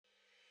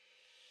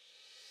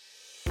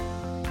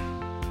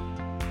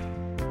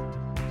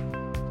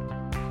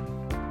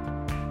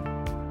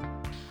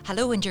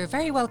Hello, and you're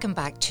very welcome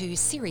back to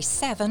Series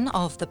 7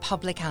 of the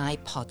Public Eye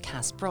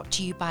podcast, brought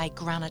to you by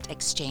Granite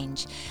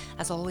Exchange.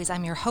 As always,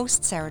 I'm your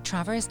host, Sarah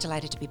Travers,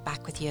 delighted to be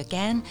back with you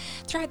again.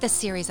 Throughout this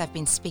series, I've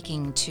been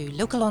speaking to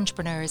local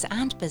entrepreneurs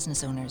and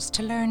business owners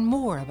to learn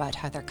more about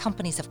how their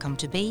companies have come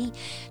to be,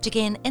 to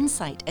gain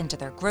insight into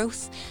their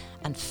growth,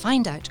 and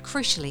find out,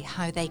 crucially,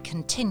 how they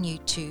continue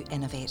to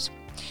innovate.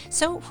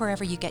 So,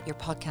 wherever you get your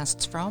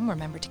podcasts from,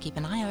 remember to keep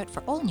an eye out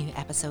for all new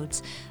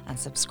episodes and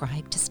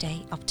subscribe to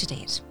stay up to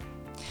date.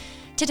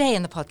 Today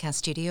in the podcast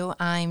studio,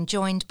 I'm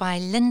joined by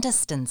Linda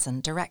Stinson,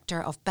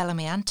 Director of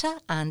Bellamianta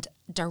and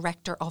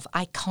Director of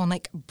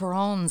Iconic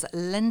Bronze.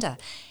 Linda,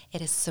 it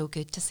is so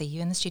good to see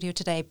you in the studio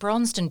today.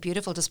 Bronzed and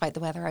beautiful despite the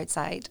weather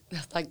outside.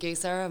 Thank you,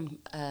 Sarah.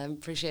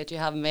 Appreciate you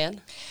having me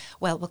in.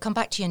 Well, we'll come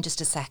back to you in just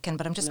a second,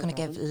 but I'm just going to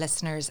give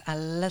listeners a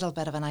little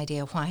bit of an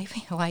idea why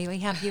we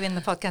have you in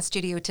the podcast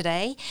studio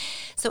today.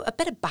 So a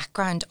bit of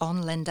background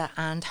on Linda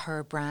and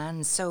her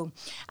brand. So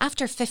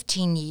after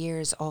 15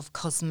 years of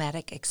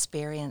cosmetic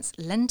experience,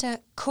 Linda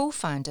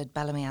co-founded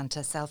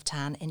Bellamianta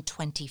Self-Tan in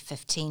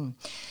 2015.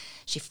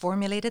 She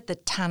formulated the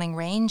tanning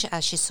range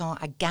as she saw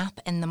a gap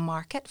in the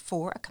market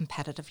for a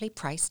competitively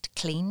priced,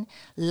 clean,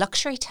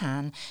 luxury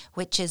tan,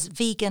 which is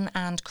vegan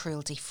and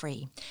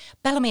cruelty-free.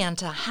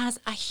 Bellamianta has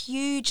a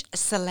huge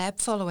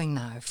celeb following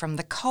now, from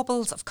the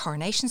cobbles of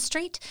Coronation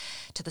Street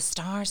to the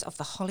stars of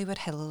the Hollywood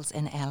Hills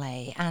in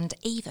LA and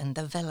even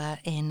the villa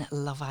in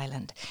Love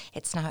Island.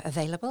 It's now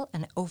available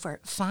in over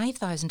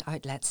 5,000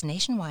 outlets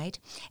nationwide,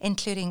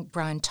 including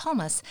Brown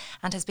Thomas,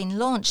 and has been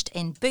launched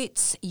in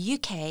Boots,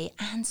 UK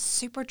and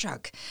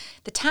Superdrug.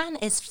 The tan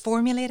is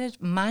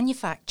formulated,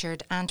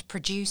 manufactured and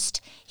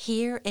produced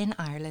here in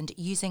Ireland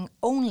using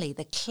only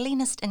the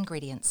cleanest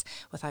ingredients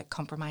without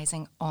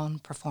compromising on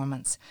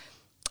performance.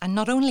 And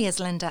not only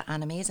is Linda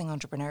an amazing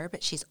entrepreneur,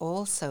 but she's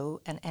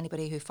also, and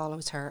anybody who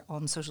follows her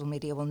on social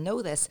media will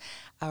know this,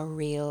 a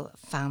real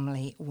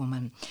family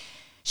woman.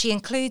 She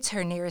includes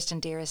her nearest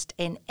and dearest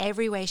in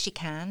every way she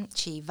can.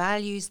 She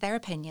values their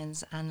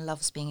opinions and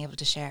loves being able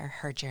to share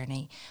her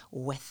journey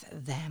with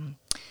them.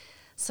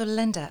 So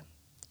Linda,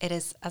 it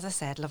is, as I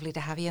said, lovely to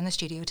have you in the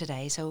studio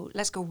today. So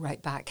let's go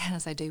right back,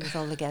 as I do with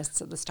all the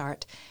guests at the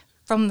start.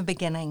 From the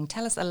beginning,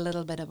 tell us a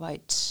little bit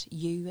about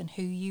you and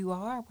who you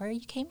are, where you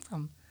came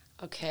from.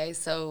 Okay,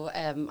 so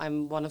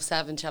I'm one of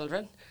 7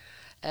 children,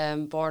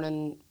 born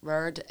and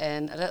reared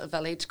in a little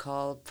village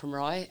called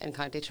Primroy in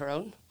County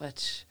Tyrone,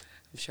 which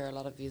I'm sure a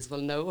lot of you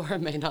will know or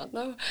may not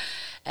know.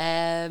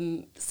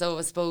 So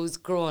I suppose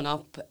growing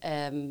up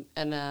in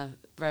a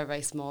very,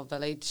 very small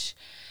village,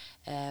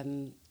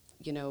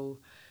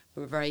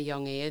 from a very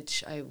young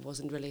age, I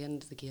wasn't really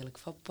into the Gaelic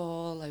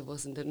football. I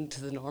wasn't into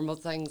the normal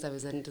things. I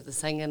was into the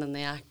singing and the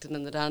acting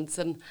and the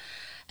dancing.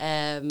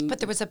 But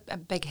there was a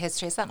big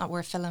history. Is that not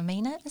where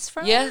Philomena is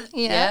from? Yeah.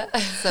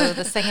 So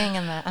the singing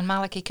and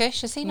Malachi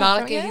Kush, is he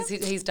not? Malachi,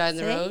 he's down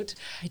the road.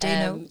 I do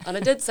know. And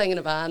I did sing in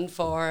a band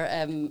for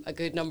a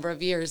good number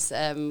of years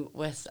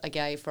with a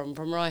guy from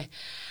Roy.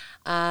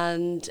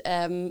 And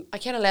I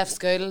kind of left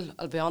school,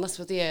 I'll be honest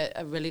with you,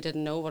 I really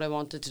didn't know what I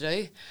wanted to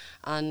do.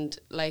 And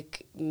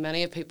like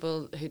many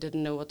people who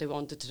didn't know what they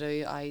wanted to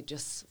do, I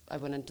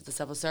went into the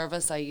civil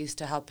service. I used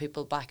to help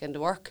people back into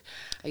work.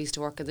 I used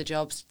to work at the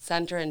jobs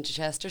centre in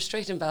Chester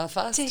Street in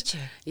Belfast. Did you?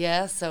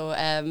 Yeah, so,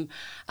 and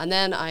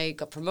then I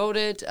got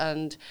promoted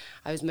and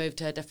I was moved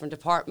to a different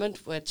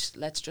department, which,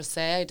 let's just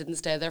say, I didn't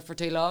stay there for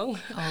too long.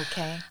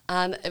 Okay.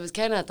 And it was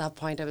kind of at that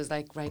point I was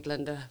like, right,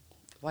 Linda,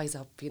 wise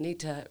up. You need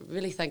to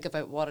really think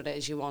about what it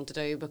is you want to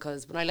do,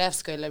 because when I left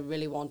school I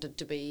really wanted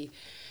to be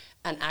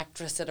an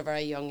actress at a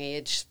very young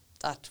age.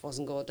 That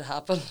wasn't going to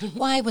happen.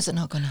 Why was it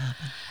not going to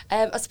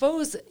happen? I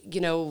suppose,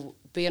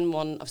 being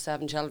one of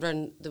 7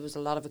 children, there was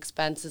a lot of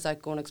expenses,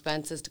 outgoing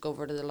expenses to go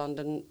over to the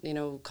London,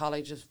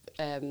 College of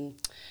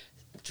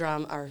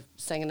drama or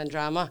singing and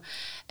drama,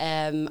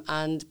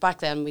 and back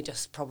then we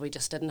probably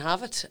just didn't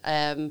have it,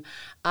 and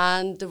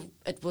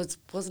it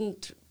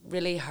wasn't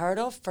really heard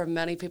of for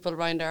many people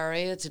around our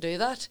area to do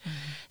that.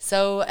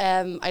 So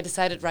I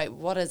decided, right,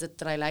 what is it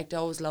that I liked? I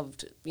always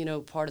loved,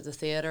 part of the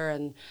theatre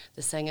and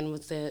the singing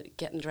with the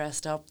getting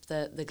dressed up,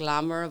 the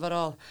glamour of it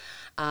all.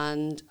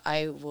 And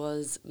I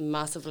was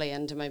massively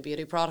into my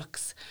beauty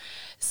products.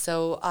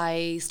 So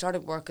I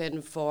started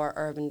working for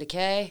Urban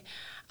Decay,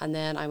 and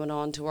then I went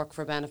on to work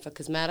for Benefit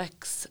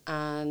Cosmetics,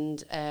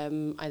 and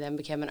I then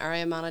became an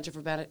area manager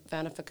for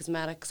Benefit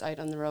Cosmetics out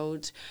on the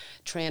road,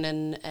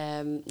 training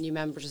new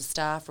members of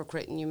staff,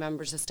 recruiting new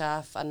members of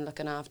staff and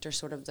looking after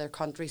sort of their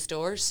country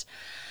stores.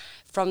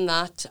 From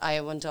that, I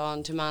went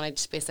on to manage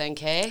Space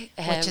NK.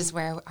 Which is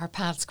where our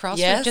paths crossed,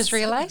 yes, we've just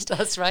realised.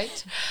 That's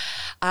right.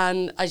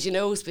 And as you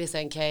know, Space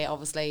NK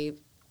obviously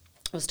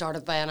was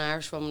started by an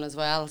Irish woman as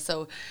well.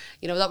 So,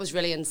 that was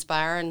really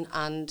inspiring.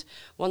 And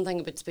one thing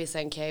about Space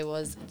NK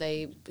was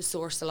they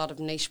sourced a lot of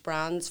niche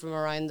brands from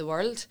around the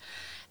world.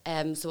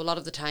 So a lot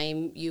of the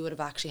time you would have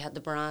actually had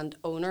the brand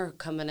owner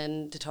coming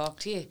in to talk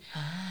to you.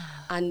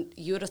 And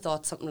you would have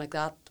thought something like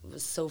that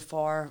was so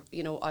far,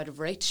 you know, out of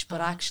reach,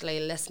 but actually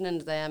listening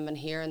to them and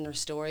hearing their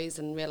stories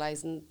and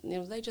realising, you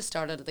know, they just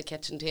started at the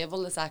kitchen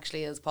table, this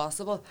actually is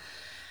possible.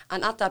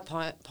 And at that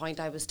point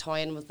I was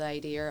toying with the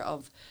idea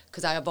of,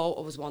 because I have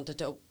always wanted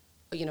to,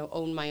 you know,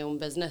 own my own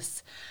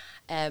business.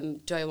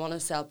 Do I want to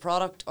sell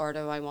product or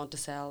do I want to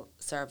sell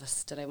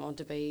service? Did I want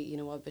to be, you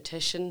know, a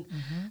beautician?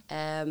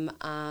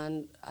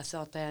 And I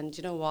thought then, do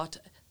you know what?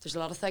 There's a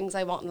lot of things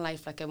I want in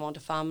life. Like I want a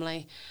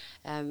family.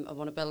 I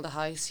want to build a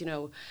house. You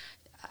know,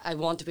 I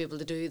want to be able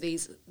to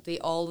do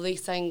all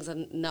these things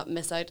and not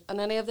miss out on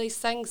any of these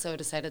things. So I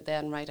decided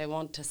then, right, I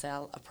want to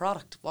sell a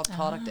product. What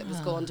product it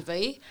was going to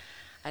be,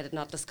 I did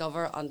not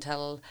discover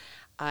until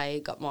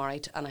I got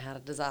married and I had a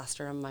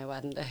disaster on my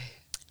wedding day.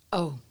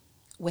 Oh.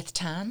 With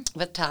tan?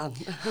 With tan.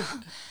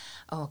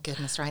 Oh,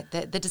 goodness, right.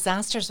 The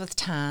disasters with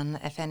tan,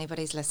 if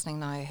anybody's listening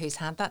now who's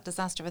had that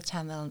disaster with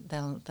tan,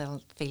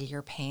 they'll feel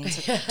your pain.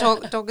 So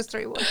talk us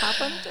through what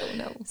happened. Oh,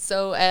 no.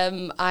 So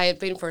I had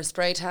been for a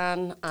spray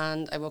tan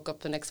and I woke up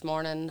the next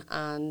morning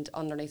and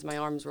underneath my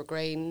arms were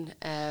green.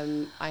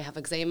 I have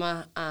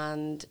eczema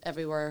and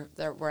everywhere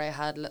there where I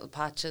had little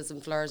patches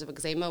and flares of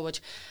eczema,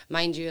 which,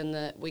 mind you, in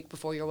the week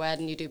before your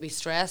wedding, you do be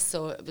stressed,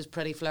 so it was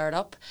pretty flared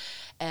up.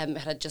 It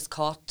had just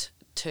caught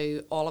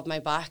to all of my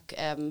back.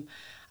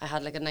 I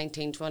had like a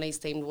 1920s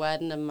themed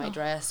wedding and my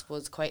dress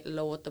was quite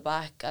low at the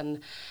back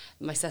and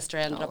my sister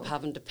ended up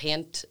having to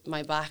paint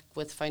my back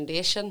with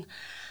foundation.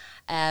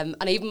 And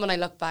even when I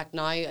look back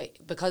now,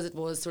 because it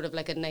was sort of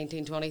like a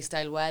 1920s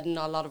style wedding,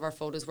 a lot of our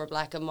photos were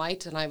black and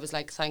white and I was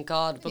like, thank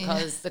God,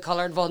 because the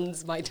coloured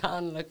ones, my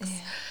tan looks,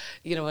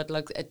 you know,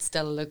 it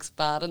still looks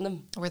bad in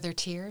them. Were there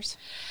tears?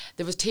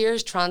 There was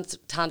tears,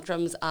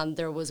 tantrums, and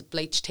there was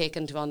bleach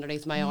taken to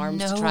underneath my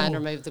arms to try and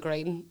remove the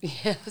green.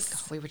 Yes.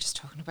 God, we were just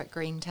talking about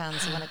green tan,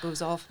 so when it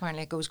goes off,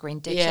 apparently it goes green.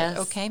 Did it?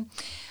 Okay.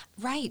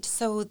 Right,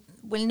 so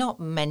we'll not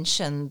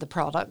mention the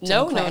product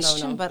in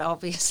question, but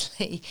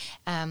obviously...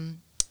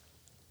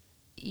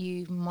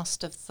 you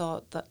must have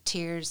thought that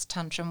tears,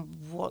 tantrum,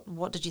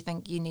 what did you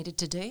think you needed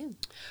to do?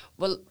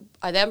 Well,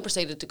 I then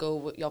proceeded to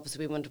go,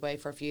 obviously we went away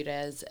for a few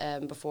days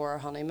before our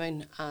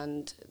honeymoon,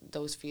 and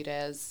those few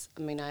days,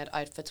 I mean, I had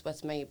outfits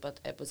with me, but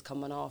it was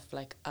coming off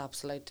like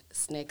absolute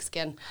snake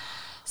skin.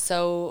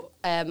 So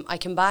I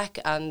came back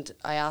and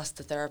I asked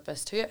the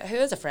therapist, who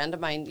is a friend of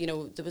mine, you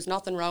know, there was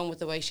nothing wrong with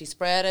the way she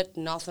spread it,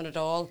 nothing at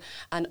all.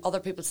 And other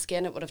people's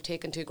skin, it would have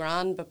taken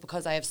 $2,000, but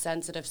because I have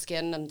sensitive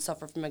skin and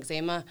suffer from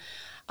eczema,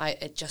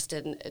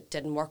 it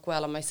didn't work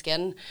well on my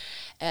skin.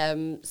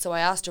 So I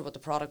asked her what the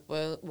product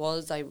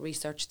was. I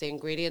researched the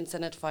ingredients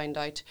in it, found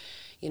out,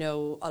 you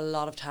know, a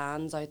lot of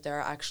tans out there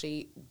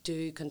actually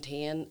do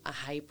contain a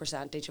high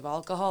percentage of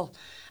alcohol.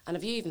 And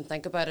if you even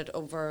think about it,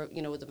 over,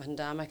 you know, the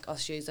pandemic,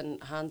 us using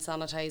hand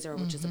sanitizer,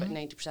 which is about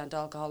 90%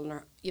 alcohol,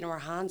 and our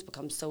hands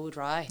become so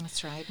dry.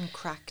 That's right, and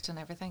cracked and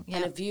everything. Yeah.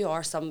 And if you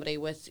are somebody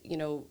with, you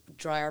know,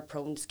 drier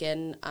prone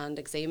skin and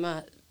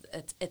eczema,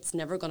 it's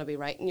never going to be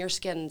right in your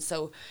skin.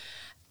 So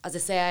as I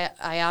say,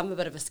 I am a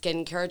bit of a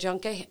skincare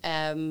junkie,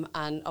 and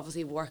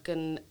obviously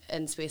working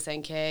in Space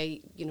NK,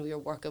 you know, you're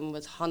working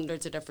with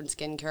hundreds of different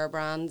skincare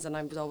brands, and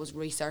I was always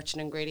researching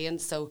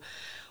ingredients. So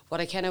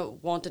what I kind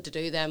of wanted to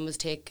do then was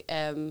take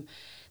the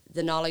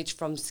knowledge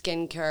from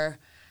skincare,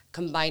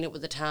 combine it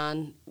with the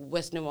tan,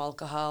 with no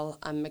alcohol,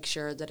 and make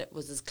sure that it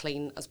was as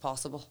clean as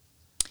possible.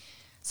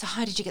 So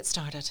how did you get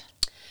started?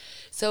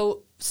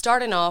 So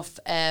starting off,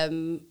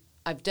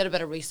 I did a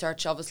bit of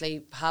research,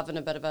 obviously having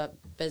a bit of a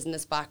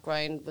business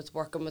background with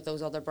working with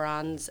those other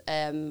brands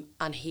and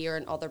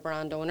hearing other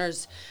brand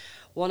owners.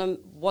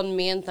 One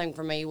main thing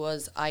for me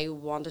was I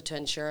wanted to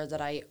ensure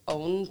that I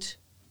owned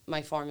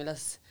my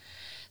formulas.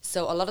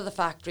 So a lot of the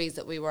factories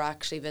that we were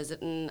actually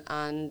visiting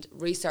and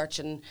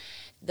researching,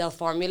 they'll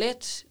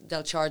formulate,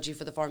 they'll charge you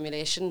for the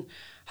formulation.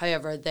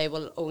 However, they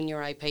will own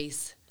your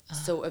IPs.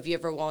 So if you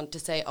ever want to,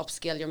 say,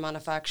 upscale your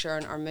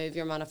manufacturing or move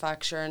your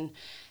manufacturing,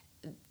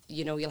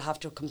 you know, you'll have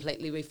to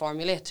completely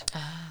reformulate.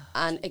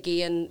 And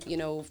again, you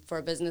know, for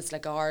a business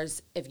like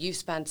ours, if you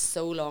spent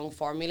so long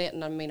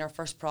formulating, I mean, our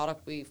first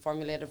product we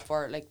formulated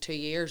for like 2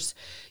 years,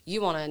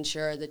 you want to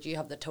ensure that you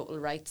have the total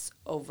rights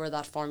over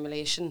that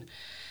formulation.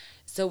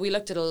 So we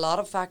looked at a lot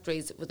of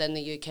factories within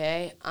the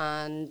UK,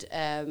 and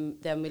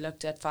then we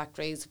looked at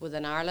factories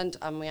within Ireland,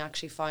 and we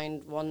actually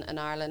found one in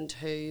Ireland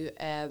who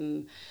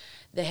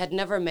they had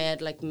never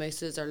made like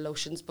mousses or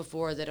lotions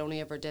before. They'd only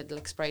ever did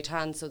like spray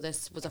tan, so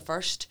this was a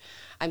first.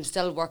 I'm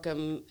still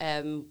working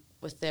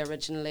with the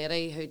original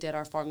lady who did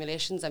our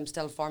formulations. I'm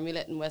still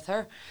formulating with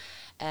her.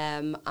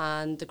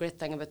 And the great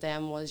thing about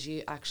them was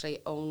you actually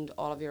owned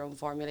all of your own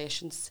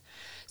formulations.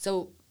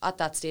 So at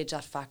that stage,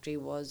 that factory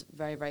was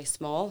very, very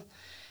small.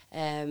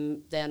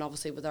 Then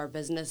obviously with our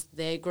business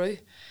they grew,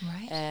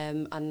 right?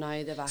 And now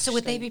they've actually. So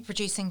would they be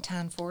producing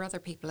tan for other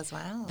people as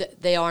well?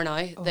 They are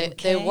now. Okay.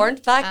 They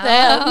weren't back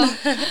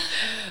then,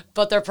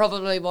 but they're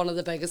probably one of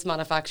the biggest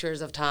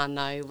manufacturers of tan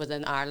now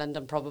within Ireland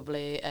and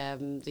probably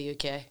the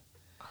UK.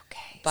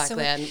 Okay. Back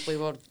then, we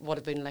would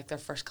have been like their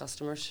first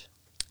customers.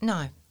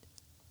 Now,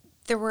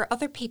 there were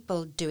other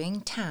people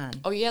doing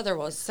tan. Oh yeah, there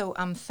was. So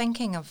I'm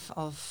thinking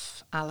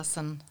of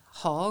Alison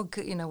Hogg,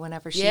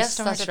 whenever she Yes,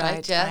 started that's right,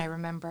 out. yeah. I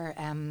remember,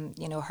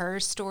 her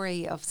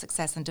story of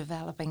success in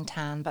developing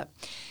tan. But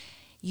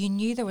you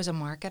knew there was a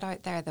market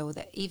out there, though,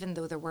 that even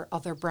though there were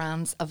other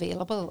brands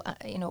available,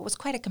 it was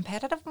quite a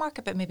competitive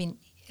market, but maybe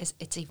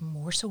it's even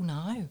more so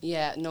now.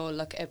 Yeah, no,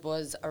 look, it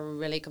was a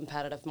really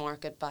competitive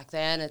market back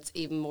then. It's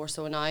even more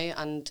so now.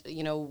 And,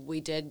 we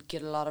did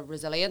get a lot of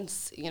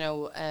resilience,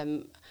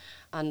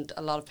 and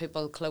a lot of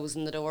people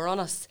closing the door on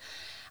us.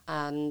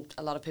 And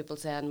a lot of people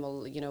saying,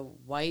 well,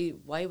 why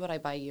would I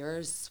buy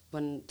yours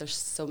when there's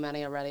so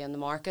many already in the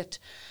market?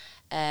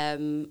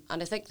 And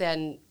I think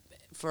then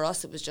for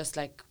us, it was just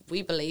like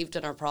we believed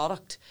in our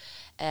product.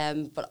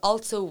 But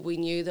also we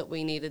knew that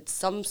we needed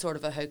some sort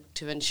of a hook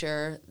to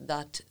ensure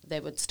that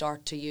they would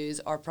start to use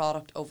our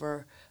product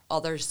over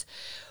others.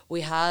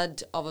 We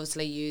had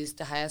obviously used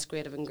the highest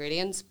grade of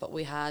ingredients, but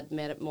we had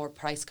made it more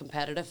price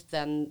competitive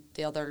than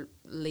the other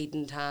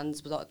leading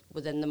tans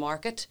within the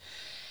market.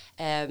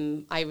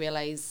 I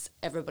realise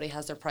everybody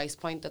has their price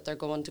point that they're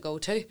going to go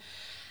to.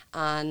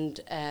 And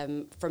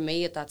for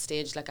me at that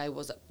stage, like I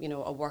was,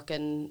 a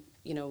working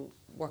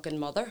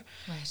mother.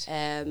 Right.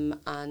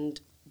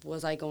 And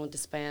was I going to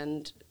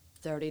spend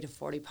 £30 to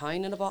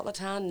 £40 in a bottle of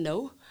tan?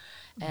 No.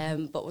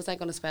 But was I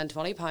going to spend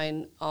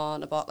 £20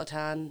 on a bottle of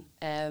tan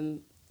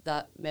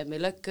that made me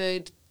look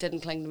good, didn't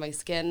cling to my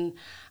skin,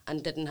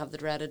 and didn't have the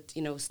dreaded,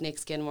 snake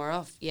skin wear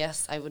off?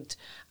 Yes, I would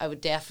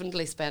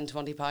definitely spend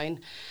 £20.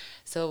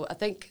 So I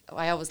think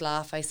I always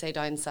laugh. I say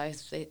down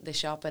south they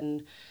shop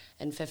in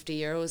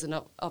 €50, and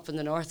up in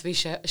the north we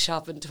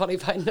shop in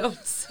 £20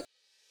 notes.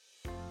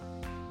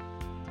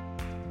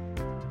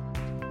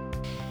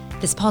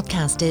 This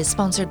podcast is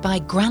sponsored by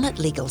Granite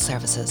Legal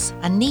Services,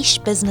 a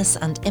niche business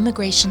and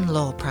immigration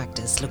law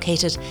practice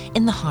located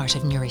in the heart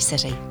of Newry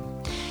City.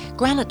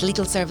 Granite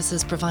Legal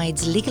Services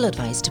provides legal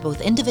advice to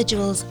both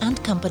individuals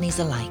and companies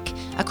alike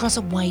across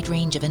a wide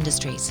range of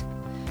industries,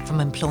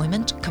 from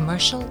employment,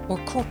 commercial or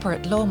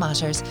corporate law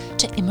matters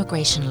to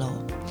immigration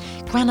law.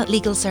 Granite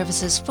Legal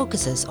Services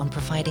focuses on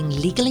providing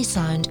legally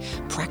sound,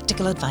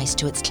 practical advice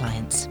to its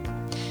clients.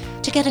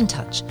 To get in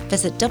touch,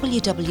 visit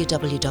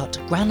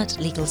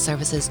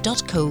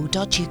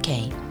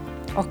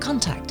www.granitelegalservices.co.uk or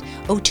contact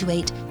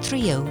 028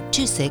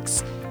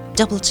 3026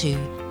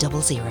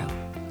 2200.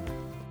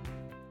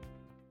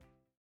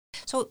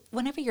 So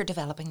whenever you're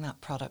developing that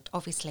product,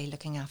 obviously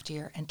looking after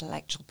your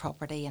intellectual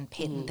property and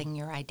patenting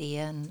your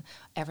idea and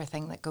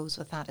everything that goes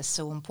with that is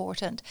so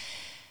important.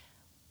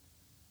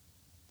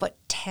 But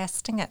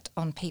testing it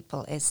on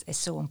people is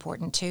so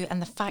important too.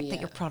 And the fact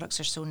that your products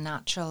are so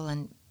natural,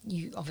 and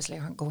you obviously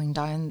aren't going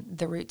down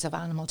the routes of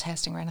animal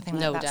testing or anything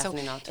like that. No,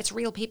 definitely not. It's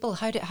real people.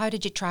 How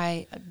did you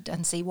try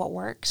and see what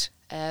worked?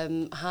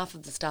 Half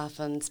of the staff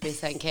on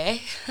Space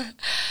NK.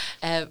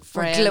 Friends,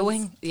 were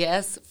glowing.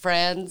 Yes,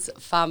 friends,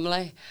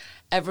 family,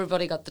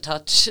 everybody got the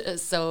touch.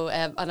 So,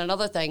 and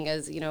another thing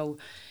is, you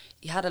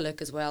had a look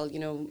as well,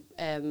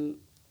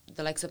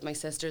 the likes of my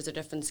sisters are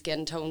different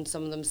skin tones.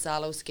 Some of them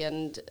sallow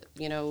skinned,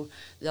 the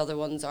other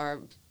ones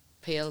are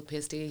pale,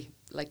 pasty,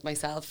 like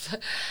myself.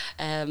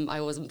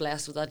 I wasn't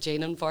blessed with that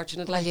gene,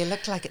 unfortunately. Well, you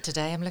look like it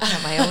today. I'm looking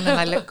at my own and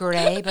I look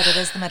grey, but it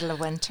is the middle of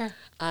winter.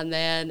 And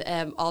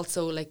then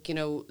also,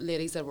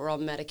 ladies that were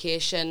on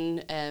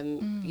medication,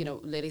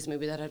 ladies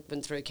maybe that had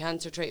been through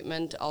cancer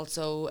treatment,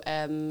 also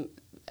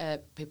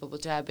people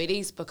with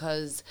diabetes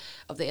because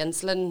of the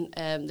insulin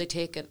they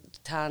take it,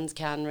 tans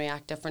can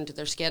react different to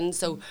their skin.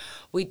 So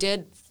we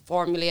did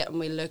formulate and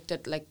we looked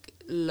at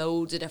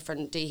loads of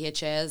different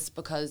DHAs,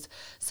 because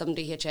some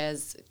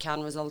DHAs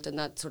can result in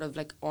that sort of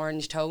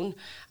orange tone,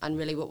 and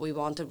really what we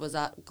wanted was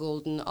that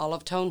golden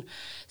olive tone.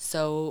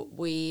 So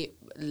we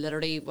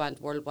literally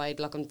went worldwide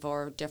looking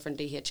for different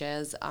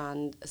DHAs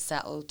and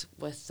settled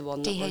with the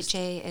one that was...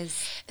 DHA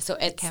is so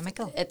it's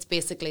chemical? It's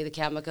basically the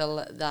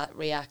chemical that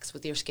reacts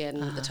with your skin,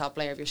 the top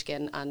layer of your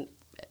skin, and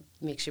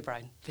makes you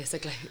brown,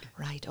 basically.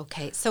 Right,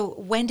 okay. So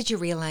when did you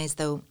realise,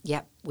 though,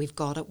 yep, we've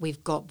got it,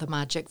 we've got the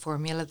magic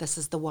formula, this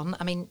is the one?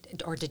 I mean,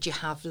 or did you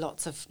have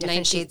lots of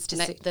different shades to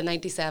suit? The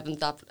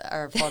 97th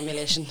our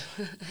formulation.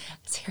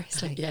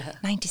 Seriously? Yeah.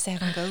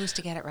 97 goes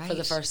to get it right? For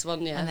the first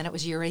one, yeah. And then it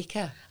was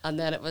Eureka. And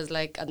then it was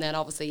and then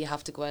obviously you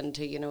have to go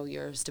into,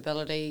 your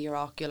stability, your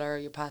ocular,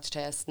 your patch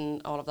test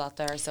and all of that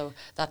there. So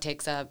that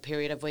takes a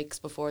period of weeks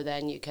before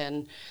then you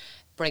can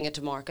bring it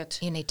to market.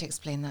 You need to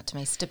explain that to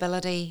me.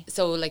 Stability.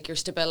 So your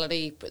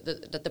stability,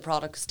 that the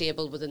product's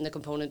stable within the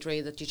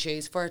componentry that you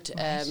choose for it.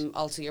 Right.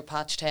 Also your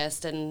patch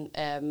testing.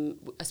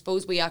 I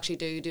suppose we actually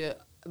do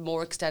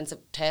more extensive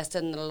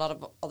testing than a lot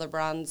of other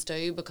brands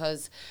do,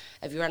 because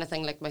if you're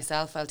anything like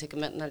myself, I'll take a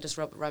mitt and I'll just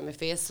rub it around my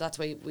face. So that's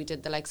why we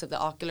did the likes of the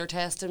ocular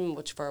testing,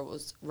 which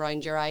was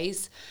round your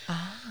eyes.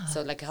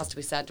 So like it has to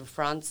be sent to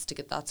France to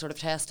get that sort of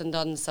testing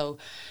done. So,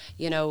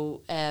 you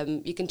know,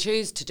 you can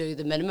choose to do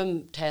the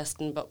minimum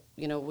testing, but,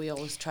 you know, we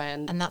always try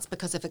and that's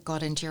because if it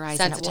got into your eyes,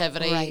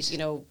 sensitivity, right. you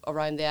know,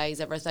 around the eyes,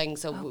 everything.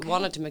 So we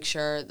wanted to make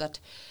sure that,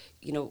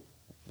 you know,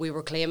 we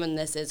were claiming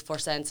this is for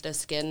sensitive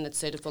skin, it's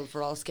suitable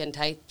for all skin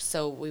types,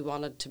 so we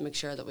wanted to make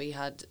sure that we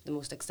had the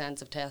most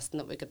extensive testing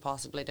that we could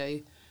possibly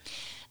do.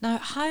 Now,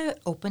 how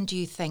open do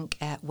you think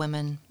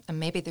women, and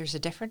maybe there's a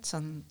difference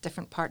on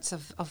different parts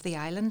of the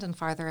island and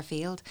farther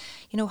afield,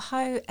 you know,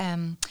 how,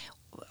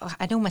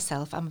 I know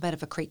myself, I'm a bit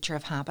of a creature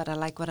of habit, I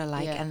like what I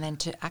like, and then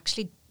to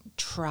actually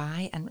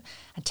try and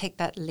take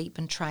that leap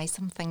and try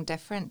something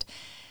different,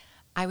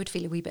 I would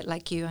feel a wee bit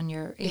like you on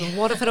your, you know,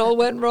 what if it all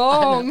went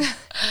wrong?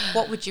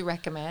 What would you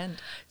recommend?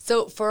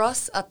 So for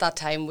us at that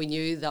time, we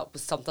knew that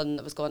was something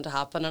that was going to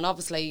happen. And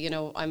obviously, you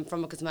know, I'm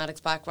from a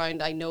cosmetics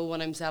background. I know when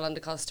I'm selling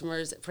to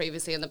customers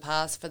previously in the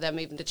past, for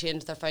them even to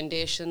change their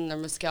foundation, their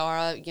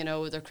mascara, you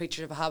know, they're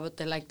creatures of habit.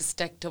 They like to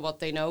stick to what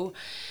they know.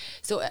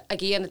 So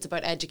again, it's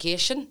about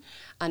education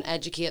and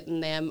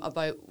educating them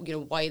about, you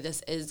know, why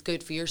this is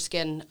good for your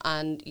skin,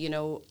 and, you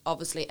know,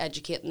 obviously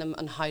educating them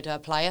on how to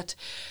apply it.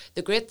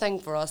 The great thing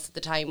for us at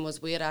the time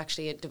was we had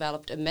actually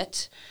developed a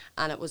mitt,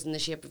 and it was in the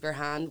shape of your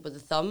hand with a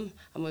thumb,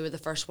 and we were the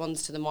first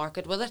ones to the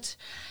market with it.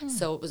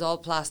 So it was all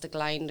plastic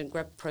lined and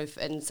grip proof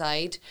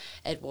inside.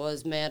 It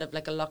was made of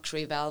like a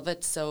luxury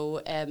velvet,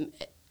 so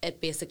it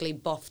basically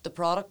buffed the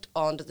product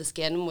onto the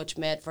skin, which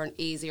made for an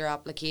easier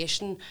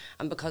application.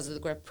 And because of the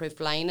grip proof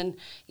lining,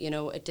 you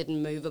know, it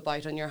didn't move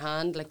about on your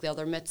hand like the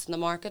other mitts in the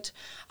market.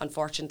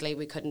 Unfortunately,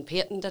 we couldn't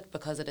patent it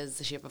because it is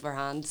the shape of our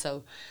hand.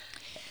 So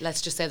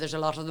let's just say there's a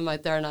lot of them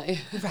out there now.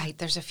 Right,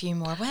 there's a few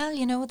more. Well,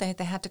 you know, they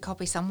had to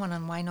copy someone,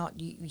 and why not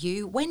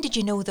you? When did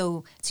you know,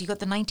 though? So you got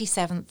the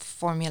 97th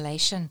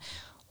formulation.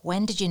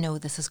 When did you know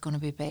this is going to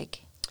be big?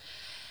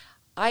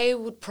 I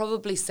would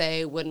probably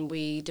say when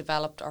we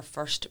developed our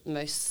first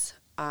mousse,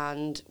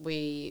 and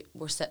we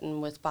were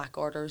sitting with back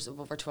orders of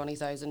over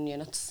 20,000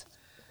 units.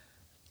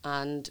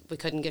 And we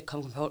couldn't get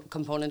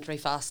componentry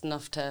fast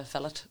enough to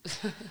fill it.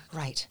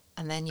 Right.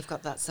 And then you've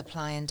got that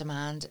supply and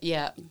demand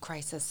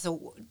crisis.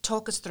 So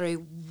talk us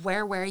through,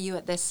 where were you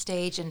at this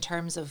stage in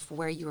terms of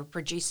where you were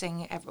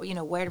producing, you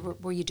know, where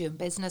were you doing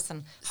business,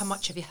 and how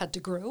much have you had to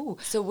grow?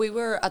 So we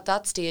were, at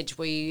that stage,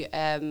 we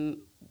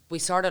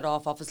started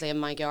off obviously in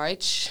my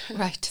garage.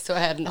 Right. So I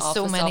had an office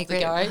so many off the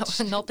garage.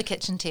 Not the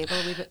kitchen table,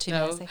 a wee bit too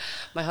messy.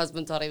 My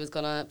husband thought he was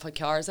going to put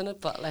cars in it,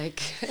 but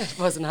like it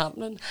wasn't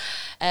happening.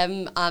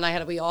 And I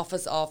had a wee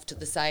office off to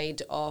the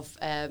side of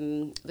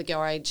the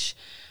garage,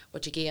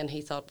 which again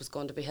he thought was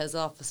going to be his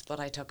office,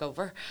 but I took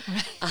over.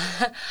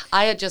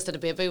 I had just had a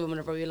baby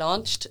whenever we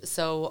launched,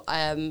 so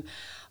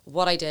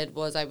what I did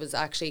was I was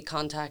actually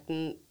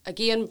contacting,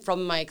 again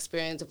from my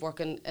experience of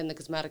working in the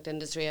cosmetic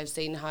industry, I've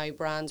seen how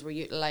brands were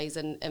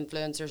utilising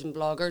influencers and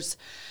bloggers.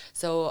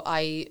 So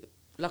I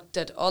looked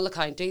at all the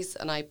counties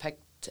and I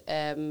picked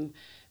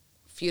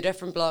few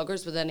different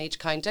bloggers within each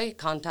county,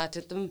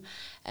 contacted them,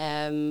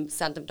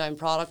 sent them down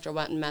product or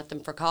went and met them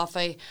for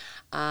coffee,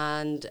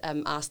 and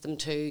asked them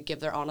to give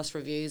their honest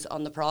reviews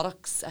on the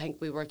products. I think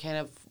we were kind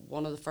of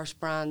one of the first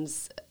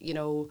brands, you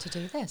know, to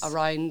do this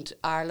around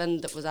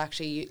Ireland that was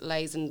actually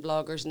utilising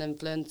bloggers and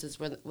influencers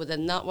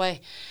within that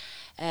way.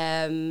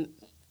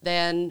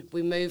 Then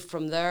we moved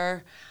from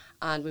there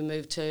and we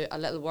moved to a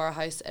little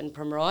warehouse in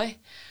Primroy.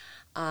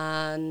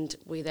 And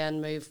we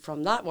then moved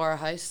from that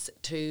warehouse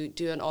to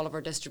doing all of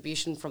our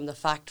distribution from the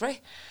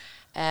factory,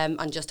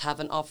 and just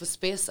having office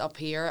space up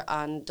here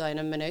and down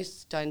in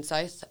Maynooth, down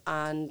south.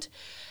 And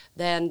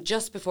then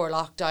just before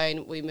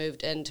lockdown, we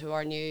moved into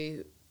our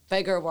new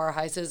bigger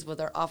warehouses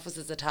with our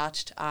offices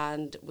attached,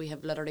 and we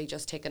have literally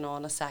just taken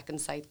on a second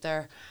site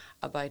there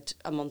about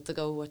a month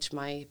ago, which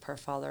my poor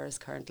father is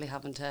currently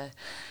having to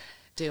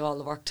do all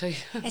the work too.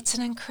 It's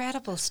an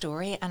incredible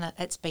story, and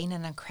it's been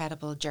an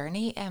incredible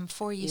journey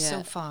for you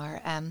so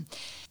far.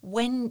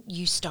 When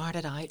you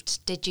started out,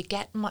 did you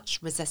get much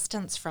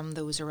resistance from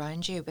those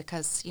around you?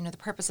 Because, you know, the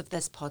purpose of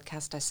this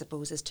podcast, I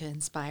suppose, is to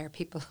inspire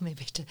people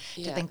maybe to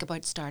think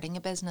about starting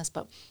a business.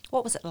 But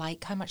what was it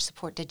like? How much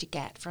support did you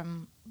get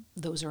from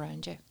those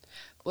around you?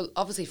 Well,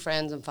 obviously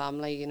friends and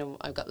family, you know,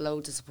 I've got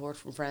loads of support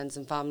from friends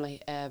and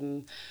family.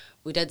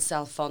 We did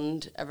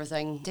self-fund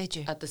everything. Did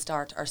you? At the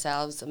start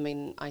ourselves. I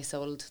mean, I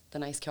sold the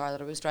nice car that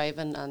I was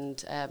driving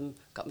and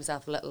got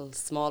myself a little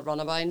small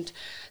runabout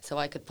so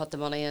I could put the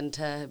money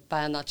into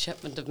buying that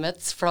shipment of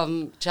mitts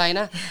from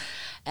China.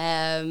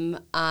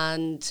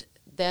 And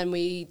then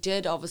we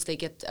did obviously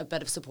get a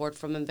bit of support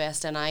from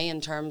Invest NI in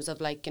terms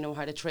of, like, you know,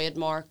 how to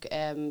trademark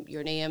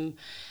your name,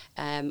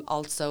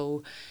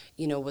 also,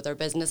 you know, with our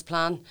business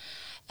plan.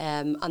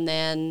 And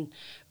then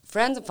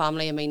friends and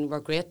family, I mean, were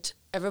great.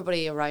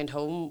 Everybody around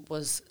home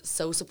was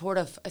so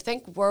supportive. I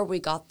think where we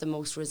got the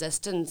most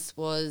resistance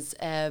was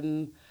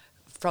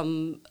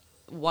from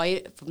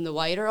from the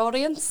wider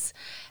audience.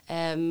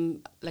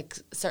 Like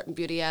certain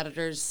beauty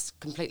editors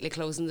completely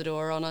closing the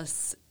door on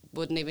us,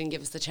 wouldn't even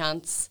give us the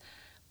chance.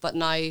 But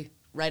now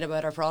write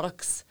about our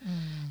products.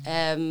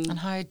 And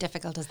how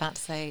difficult is that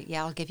to say,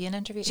 yeah, I'll give you an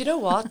interview? Do you know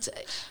what?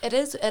 It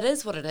is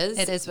what it is.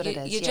 It is what it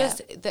is, You yeah.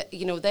 just,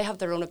 they have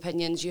their own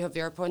opinions, you have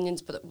your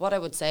opinions, but what I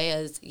would say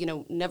is,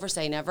 never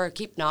say never.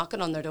 Keep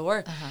knocking on their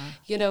door.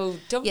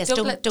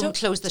 Don't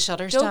close the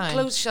shutters down. down. Don't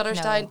close shutters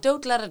No. down.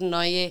 Don't let it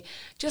annoy you.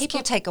 Just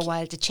People take a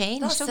while to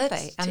change, that's don't it.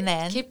 they? And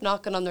then keep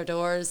knocking on their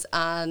doors,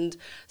 and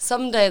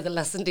someday they'll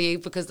listen to you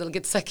because they'll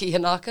get sick of you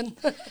knocking.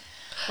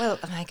 well,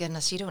 oh my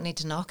goodness, you don't need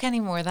to knock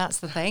anymore. That's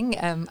the thing.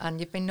 And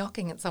you've been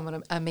knocking at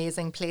some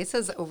amazing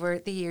places over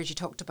the years. You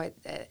talked about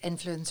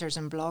influencers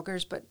and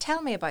bloggers, but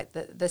tell me about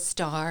the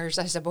stars,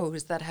 I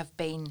suppose, that have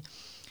been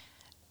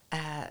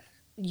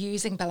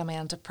using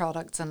Bellamianta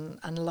products and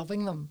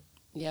loving them.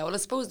 Yeah, well, I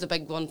suppose the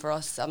big one for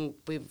us,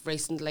 we've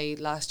recently,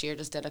 last year,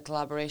 just did a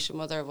collaboration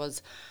with her,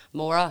 was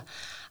Mora.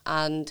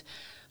 And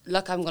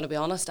look, I'm going to be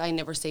honest, I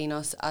never seen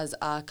us as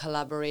a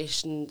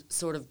collaboration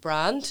sort of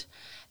brand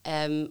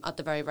at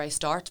the very, very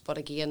start. But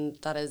again,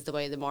 that is the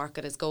way the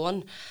market is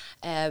going.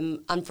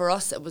 And for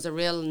us, it was a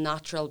real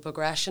natural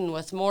progression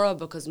with Mora,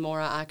 because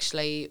Mora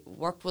actually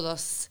worked with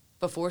us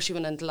before she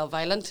went into Love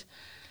Island.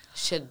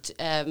 She'd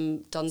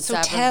done So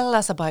several. tell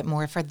us about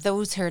Mora, for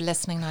those who are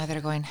listening now that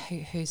are going,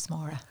 who's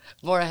Mora?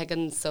 Mora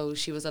Higgins, so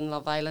she was in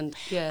Love Island.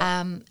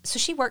 Yeah. So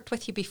she worked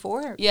with you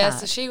before? Yeah,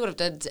 so she would have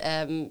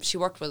did. She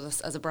worked with us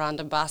as a brand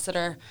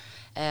ambassador.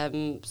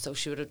 So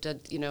she would have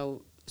did,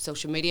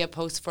 social media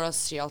posts for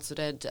us. She also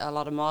did a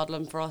lot of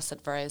modelling for us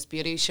at various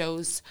beauty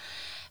shows.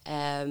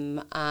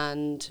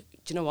 And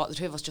do you know what? The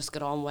two of us just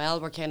got on well.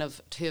 We're kind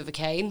of two of a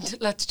kind,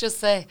 let's just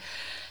say.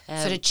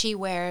 So did she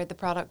wear the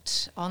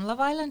product on Love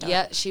Island? Or?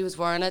 Yeah, she was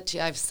wearing it.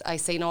 I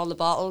seen all the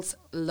bottles.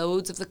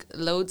 Loads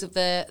of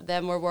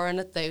them were wearing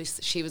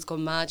it. She was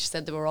going mad. She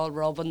said they were all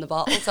rubbing the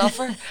bottles off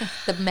her.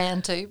 The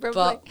men too, probably.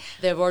 But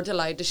they weren't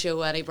allowed to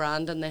show any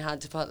brand, and they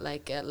had to put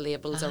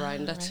labels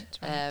around it.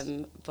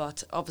 Right.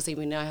 But obviously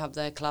we now have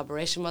the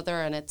collaboration with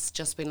her, and it's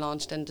just been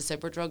launched into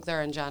Superdrug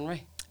there in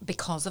January.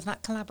 Because of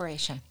that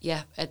collaboration?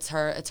 Yeah, it's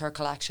her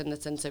collection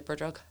that's in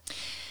Superdrug.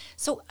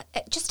 So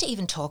just to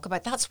even talk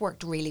about, that's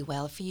worked really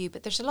well for you,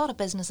 but there's a lot of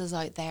businesses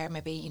out there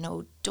maybe,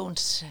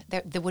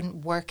 they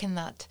wouldn't work in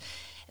that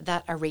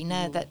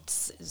arena,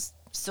 that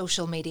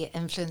social media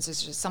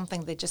influencers are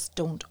something they just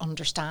don't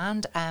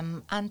understand,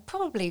 and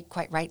probably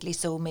quite rightly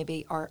so,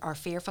 maybe are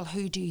fearful.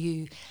 Who do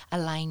you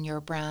align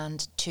your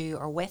brand to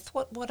or with?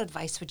 What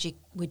advice would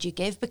you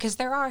give? Because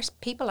there are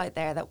people out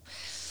there that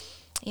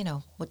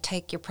would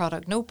take your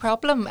product no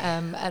problem,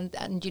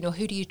 and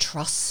who do you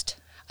trust?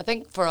 I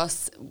think for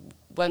us,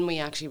 when we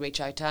actually reach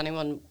out to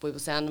anyone, we will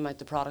send them out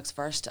the products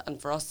first, and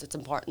for us it's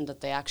important that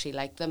they actually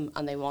like them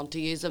and they want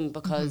to use them,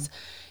 because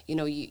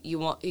you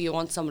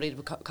want somebody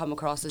to come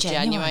across as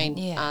genuine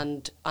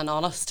and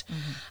honest.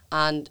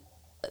 And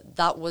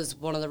that was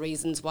one of the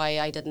reasons why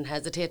I didn't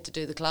hesitate to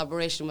do the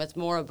collaboration with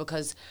Mora,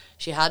 because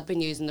she had been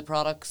using the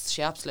products.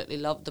 She absolutely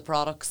loved the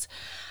products.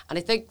 And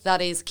I think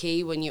that is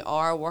key when you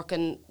are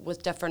working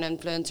with different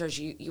influencers.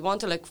 You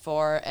want to look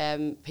for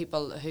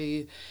people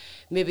who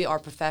maybe are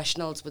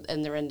professionals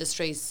within their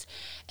industries,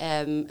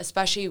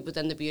 especially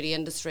within the beauty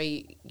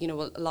industry. A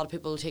lot of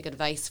people take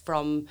advice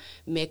from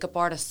makeup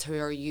artists who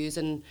are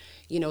using,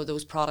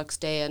 those products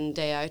day in,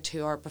 day out,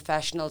 who are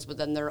professionals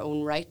within their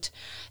own right,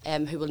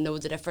 who will know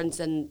the difference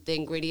in the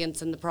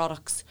ingredients in the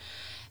products.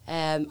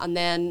 And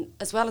then,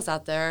 as well as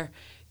that,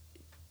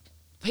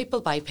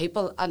 people buy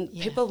people, and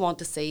people want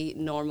to see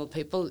normal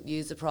people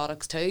use the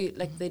products too.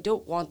 They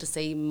don't want to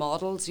see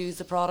models use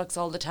the products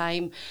all the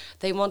time.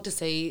 They want to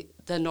see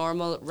the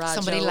normal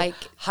somebody like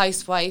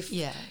housewife.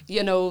 Yeah.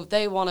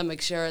 They want to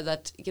make sure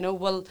that,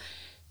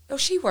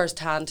 she wears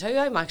tan too.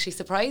 I'm actually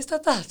surprised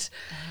at that.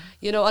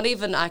 And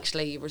even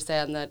actually you were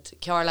saying that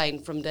Caroline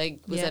from Dig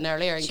was in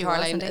earlier, and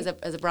Caroline is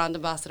a brand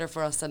ambassador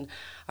for us. And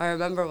I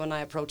remember when I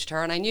approached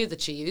her, and I knew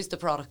that she used the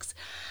products,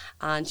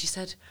 and she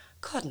said,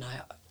 God,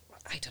 now,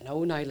 I don't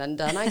know now,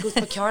 Linda. And I goes,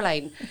 but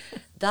Caroline,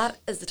 that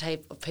is the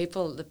type of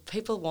people, the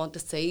people want to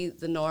see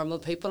the normal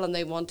people, and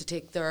they want to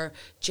take their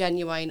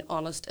genuine,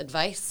 honest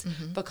advice,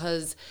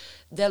 because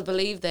they'll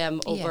believe them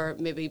over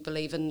maybe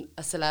believing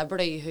a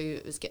celebrity who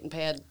is getting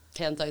paid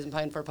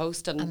 £10,000 for a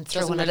post and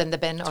throwing it in the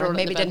bin, or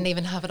maybe didn't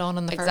even have it on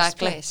in the first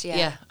place.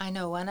 Yeah, I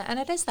know. And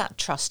it is that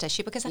trust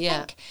issue, because I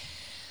think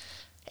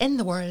in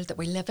the world that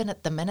we live in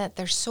at the minute,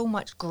 there's so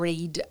much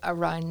greed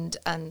around,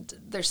 and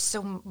there's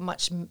so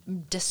much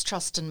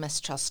distrust and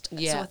mistrust.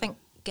 So I think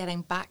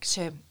getting back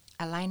to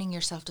aligning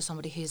yourself to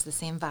somebody who has the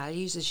same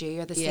values as you,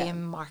 or the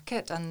same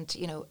market, and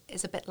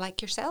is a bit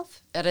like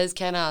yourself. It is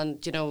kind of,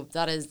 and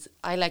that is,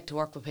 I like to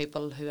work with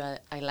people who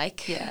I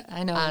like. Yeah,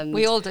 I know. And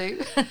we all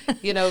do.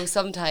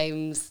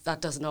 Sometimes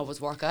that doesn't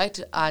always work out,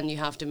 and you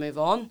have to move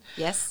on.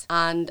 Yes.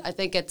 And I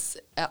think it's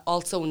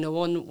also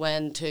knowing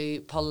when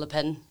to pull the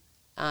pin,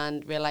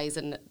 and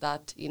realising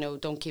that,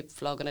 don't keep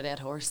flogging a dead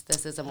horse.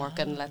 This isn't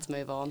working, let's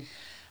move on.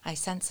 I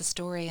sense a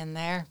story in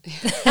there.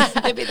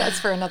 Maybe that's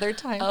for another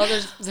time. Oh,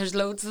 there's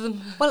loads of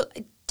them. Well,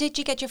 did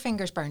you get your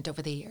fingers burnt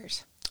over the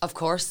years? Of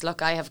course.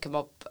 Look, I have come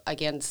up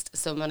against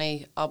so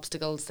many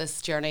obstacles.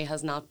 This journey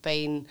has not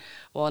been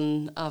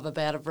one of a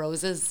bed of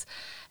roses.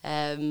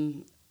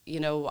 You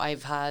know,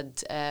 I've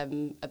had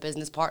a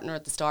business partner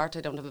at the start.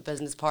 I don't have a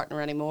business partner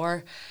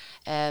anymore.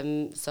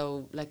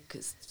 So, like,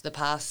 the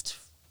past,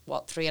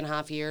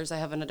 3.5 years, I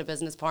haven't had a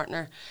business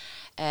partner.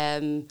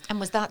 And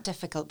was that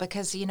difficult?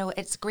 Because, you know,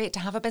 it's great to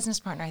have a business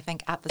partner, I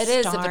think, at the It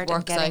start is if it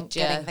works and out,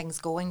 getting things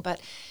going.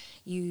 But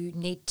you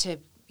need to,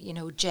 you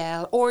know,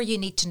 gel, or you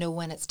need to know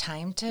when it's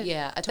time to,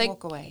 I think,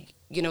 walk away.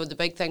 You know, the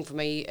big thing for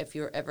me, if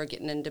you're ever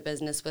getting into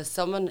business with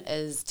someone,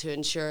 is to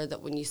ensure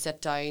that when you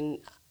sit down,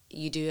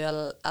 you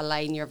do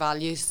align your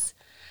values.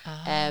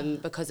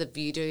 Because if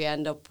you do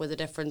end up with a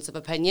difference of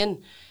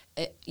opinion,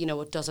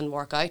 it doesn't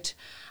work out.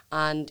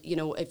 And, you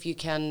know, if you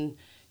can,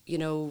 you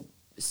know,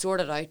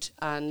 sort it out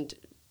and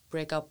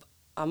break up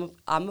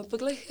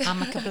amicably.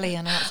 Amicably,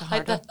 I know it's a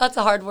hard one. That's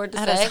a hard word to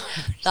That say. is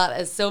hard.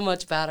 That is so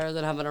much better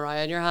than having a row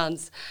on your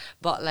hands.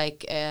 But,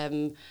 like,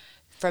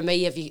 for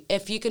me,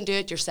 if you can do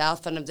it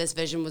yourself, and if this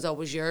vision was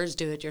always yours,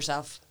 do it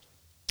yourself.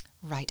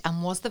 Right.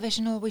 And was the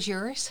vision always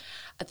yours?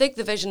 I think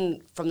the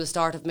vision from the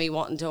start of me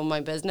wanting to own my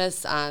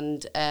business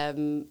and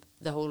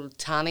the whole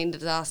tanning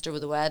disaster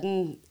with the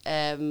wedding,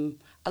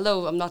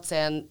 although I'm not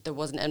saying there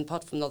wasn't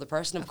input from the other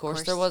person, of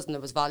course there was, and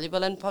there was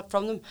valuable input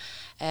from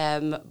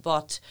them.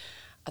 But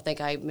I think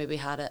I maybe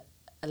had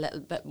a little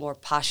bit more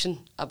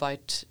passion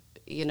about,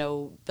 you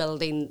know,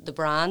 building the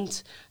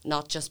brand,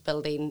 not just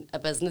building a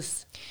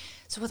business.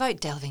 So without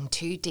delving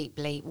too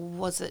deeply,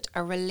 was it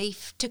a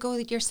relief to go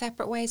your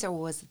separate ways, or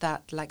was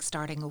that like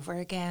starting over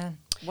again?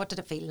 What did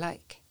it feel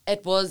like?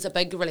 It was a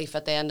big relief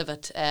at the end of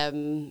it.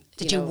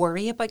 Did you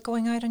worry about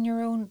going out on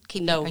your own?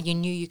 No. Or you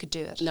knew you could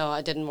do it? No,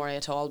 I didn't worry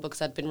at all,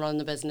 because I'd been running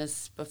the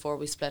business before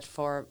we split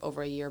for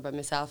over a year by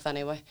myself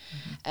anyway.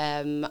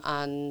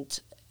 And,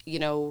 you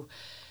know,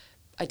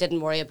 I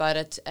didn't worry about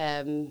it.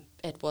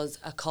 It was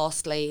a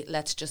costly,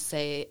 let's just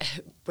say,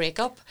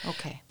 breakup.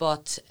 Okay.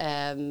 But,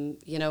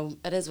 you know,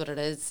 it is what it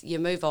is. You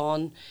move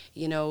on,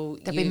 you know.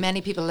 There'll be many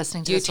people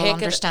listening to this will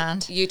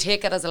understand. You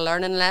take it as a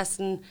learning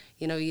lesson.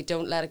 You know, you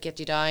don't let it get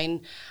you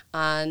down.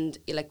 And,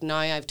 like, now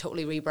I've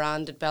totally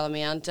rebranded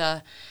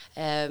Bellamianta.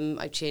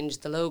 I've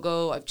changed the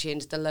logo. I've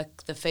changed the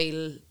look, the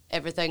feel,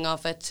 everything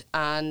of it.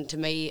 And to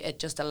me, it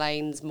just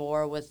aligns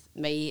more with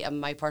me and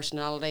my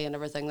personality and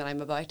everything that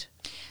I'm about.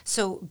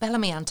 So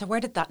Bellamianta, where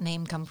did that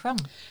name come from?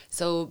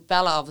 So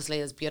Bella obviously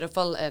is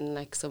beautiful in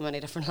like so many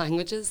different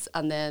languages,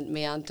 and then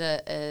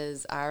Mianta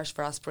is Irish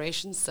for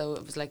aspirations, so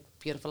it was like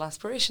beautiful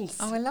aspirations.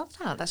 Oh, I love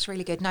that. That's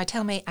really good. Now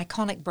tell me,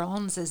 Iconic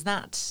Bronze, is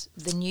that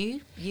the new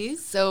you?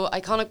 So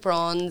Iconic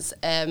Bronze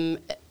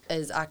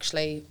is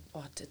actually,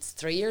 it's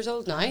 3 years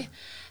old now.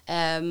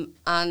 And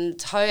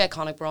how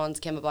Iconic Bronze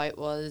came about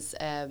was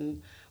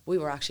we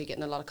were actually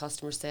getting a lot of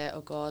customers say,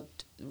 oh God,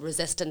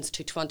 resistance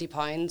to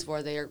 £20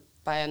 where they're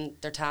buying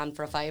their tan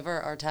for a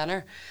fiver or a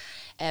tenner.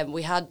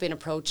 We had been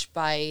approached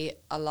by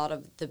a lot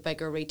of the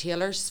bigger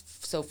retailers.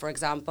 So, for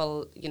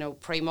example, you know,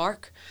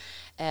 Primark.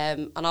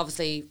 And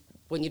obviously,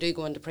 when you do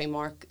go into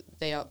Primark,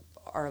 they are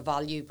a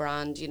value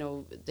brand, you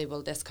know, they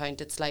will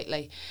discount it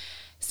slightly.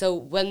 So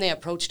when they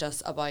approached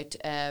us about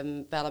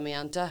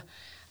Bellamianta,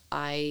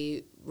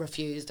 I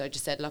refused. I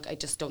just said, look, I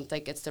just don't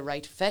think it's the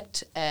right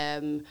fit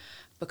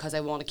because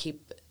I want to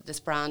keep this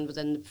brand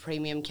within the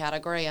premium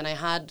category. And I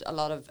had a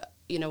lot of,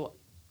 you know,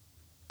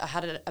 I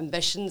had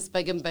ambitions,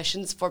 big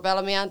ambitions for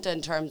Bellamianta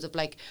in terms of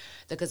like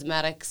the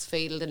cosmetics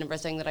field and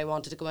everything that I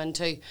wanted to go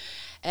into.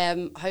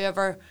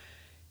 However,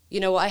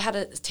 you know, I had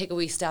to take a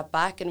wee step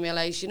back and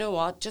realise, you know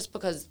what, just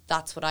because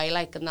that's what I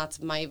like and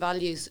that's my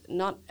values,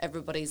 not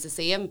everybody's the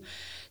same.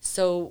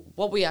 So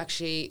what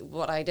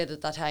I did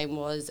at that time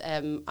was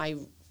I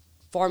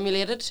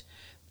formulated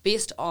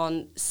based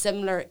on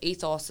similar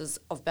ethoses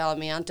of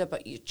Bellamianta,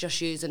 but just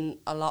using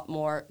a lot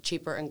more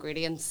cheaper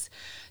ingredients.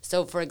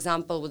 So, for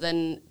example,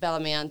 within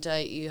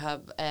Bellamianta, you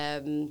have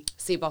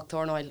sea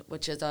buckthorn oil,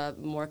 which is a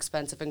more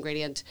expensive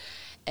ingredient.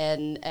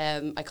 In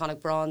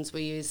Iconic Bronze,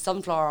 we use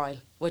sunflower oil,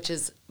 which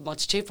is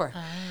much cheaper.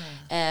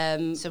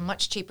 So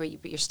much cheaper,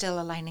 but you're still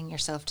aligning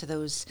yourself to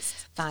those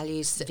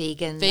values,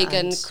 vegan,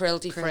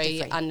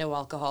 cruelty-free, and no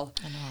alcohol.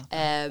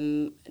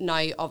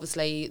 Now,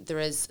 obviously, there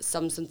is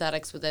some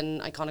synthetics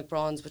within Iconic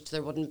Bronze, which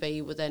there wouldn't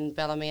be within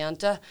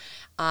Bellamianta.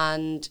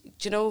 And,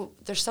 you know,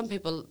 there's some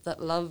people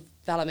that love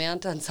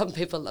Bellamianta and some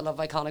people that love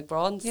Iconic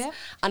Bronze. Yeah.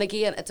 And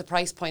again, it's a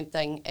price point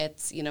thing.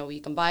 It's, you know,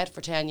 you can buy it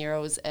for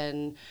 €10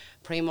 in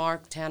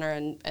Primark, tenner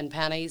in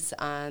pennies,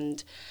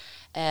 and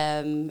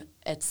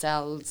it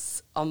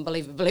sells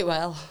unbelievably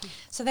well.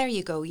 So there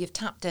you go. You've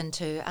tapped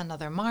into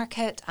another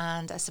market,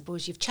 and I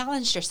suppose you've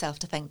challenged yourself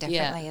to think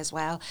differently as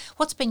well.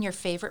 What's been your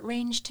favourite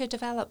range to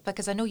develop?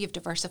 Because I know you've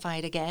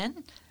diversified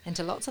again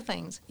into lots of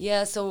things.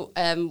 Yeah, so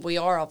we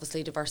are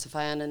obviously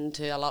diversifying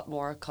into a lot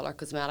more colour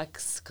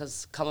cosmetics,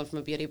 because coming from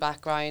a beauty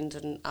background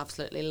and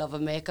absolutely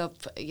loving makeup,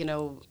 you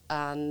know,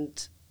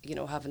 and you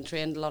know, having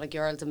trained a lot of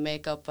girls in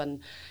makeup,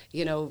 and,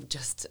 you know,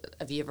 just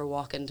if you ever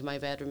walk into my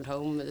bedroom at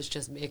home, there's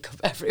just makeup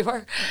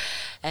everywhere.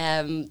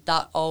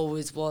 That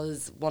always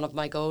was one of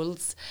my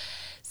goals.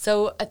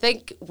 So I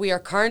think we are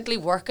currently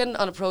working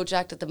on a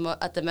project at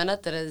the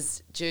minute that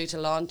is due to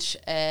launch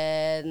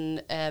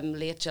in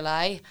late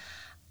July,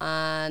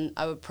 and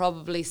I would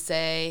probably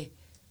say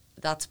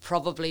that's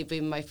probably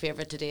been my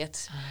favourite to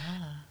date.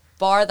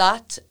 Bar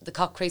that, the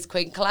Cock Crease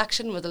Queen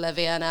collection with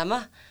Olivia and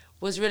Emma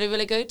was really,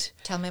 really good.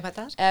 Tell me about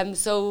that.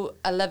 So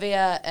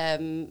Olivia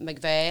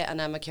McVeigh and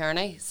Emma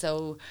Kearney.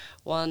 So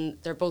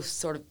they're both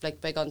sort of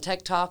like big on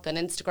TikTok and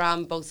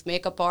Instagram, both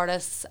makeup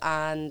artists,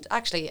 and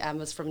actually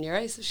Emma's from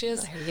Newry, so she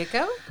is. There you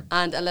go.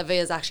 And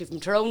Olivia is actually from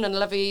Tyrone, and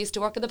Olivia used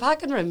to work in the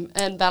packing room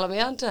in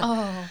Bellamianta.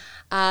 Oh.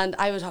 And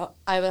I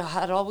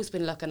had always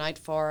been looking out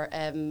for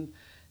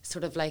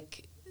sort of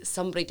like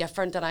somebody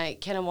different, and I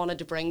kind of wanted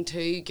to bring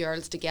two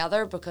girls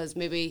together because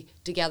maybe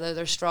together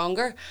they're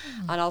stronger,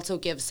 and also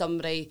give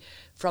somebody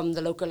from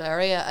the local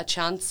area a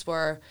chance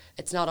where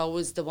it's not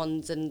always the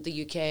ones in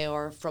the UK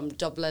or from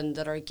Dublin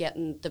that are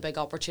getting the big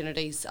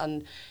opportunities,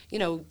 and, you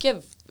know,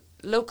 give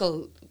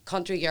local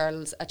country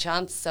girls a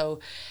chance. So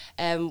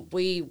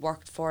we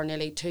worked for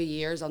nearly 2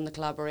 years on the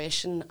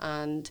collaboration,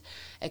 and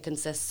it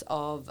consists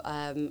of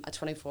a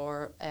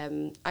 24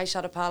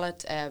 eyeshadow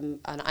palette, an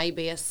eye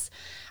base,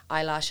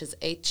 eyelashes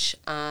each,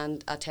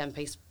 and a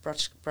 10-piece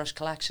brush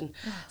collection.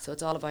 So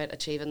it's all about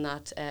achieving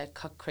that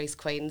Cock Crease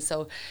Queen.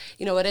 So,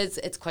 you know,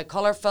 it's quite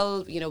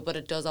colourful, you know, but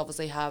it does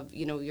obviously have,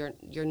 you know,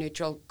 your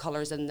neutral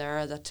colours in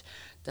there that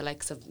the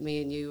likes of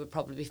me and you would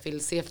probably feel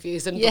safe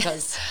using,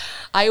 because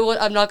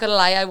I'm not going to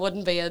lie, I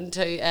wouldn't be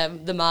into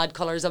the mad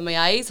colours on my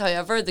eyes.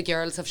 However, the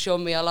girls have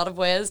shown me a lot of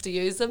ways to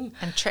use them.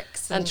 And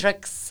tricks.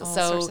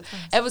 So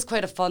it was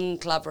quite a fun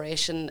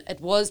collaboration. It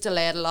was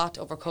delayed a lot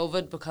over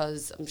COVID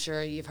because I'm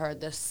sure you've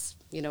heard this,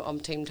 you know,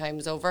 umpteen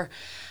times over.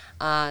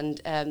 And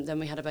then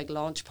we had a big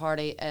launch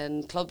party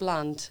in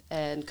Clubland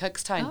in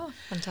Cookstown. Oh,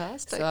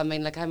 fantastic. So, I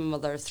mean, like, I'm a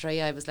mother of three.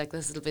 I was like,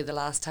 this will be the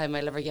last time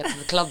I'll ever get to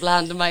the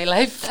Clubland in my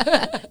life.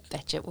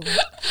 Bet you it won't.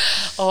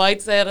 Oh,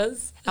 I'd say it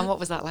is. And what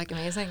was that like?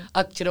 Amazing?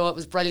 Do you know, it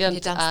was brilliant.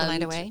 You danced the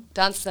night away?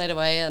 Danced the night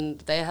away, and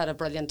they had a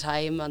brilliant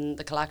time, and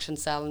the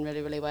collection's selling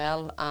really, really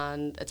well,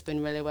 and it's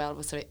been really well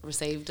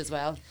received as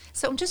well.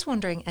 So I'm just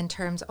wondering, in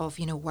terms of,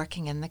 you know,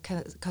 working in the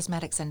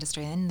cosmetics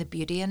industry, in the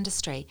beauty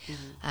industry,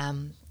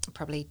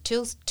 probably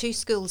two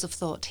schools of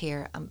thought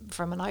here.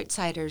 From an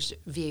outsider's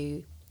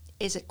view,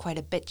 is it quite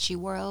a bitchy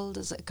world?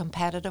 Is it a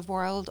competitive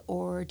world?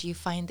 Or do you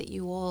find that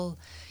you all,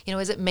 you know,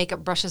 is it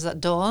makeup brushes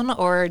at dawn,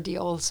 or do you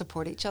all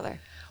support each other?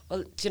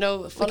 Well, do you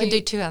know, funny, we can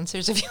do two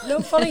answers if you want. No,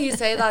 funny you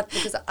say that,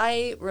 because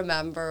I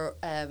remember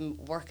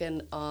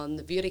working on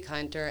the beauty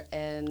counter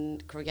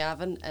in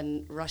Craigavon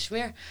in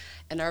Rushmere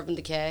in Urban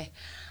Decay,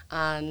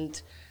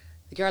 and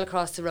the girl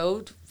across the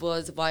road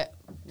was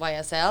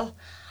YSL.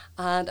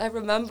 And I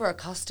remember a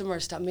customer,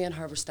 me and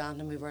her were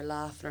standing, we were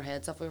laughing our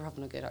heads off, we were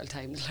having a good old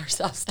time with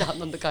ourselves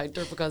standing on the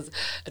counter because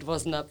it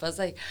wasn't that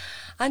busy.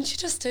 And she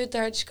just stood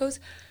there and she goes,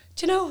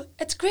 do you know,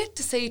 it's great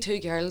to see two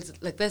girls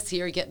like this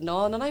here getting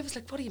on. And I was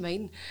like, what do you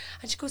mean?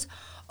 And she goes,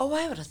 oh,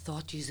 I would have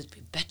thought you would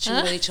be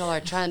bitching with each other,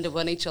 trying to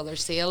win each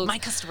other's sales. My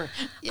customer.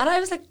 Yeah. And I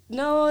was like,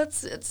 no,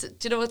 it's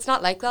you know, it's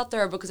not like that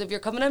there, because if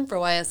you're coming in for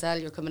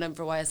YSL, you're coming in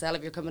for YSL.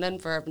 If you're coming in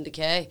for Urban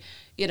Decay,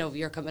 you know,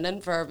 you're coming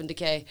in for Urban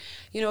Decay.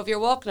 You know, if you're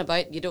walking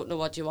about and you don't know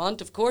what you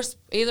want, of course,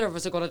 either of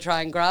us are going to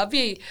try and grab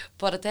you.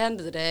 But at the end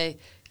of the day,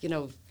 you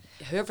know,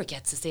 whoever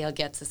gets a sale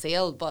gets a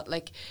sale. But,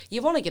 like,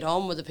 you want to get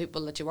on with the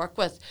people that you work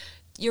with.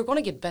 You're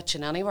going to get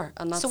bitching anywhere,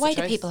 and that's so why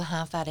the do people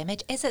have that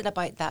image? Is it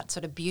about that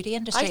sort of beauty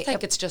industry? I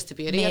think it's just the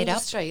beauty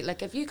industry.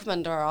 Like, if you come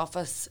into our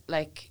office,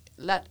 like,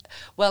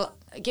 I'll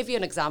give you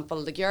an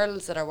example. The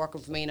girls that are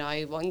working for me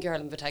now, one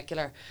girl in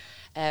particular,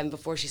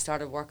 before she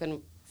started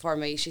working for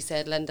me, she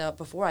said, Linda,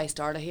 before I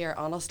started here,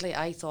 honestly,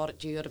 I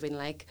thought you would have been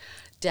like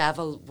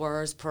devil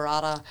wears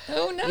Prada,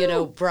 you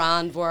know,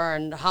 brand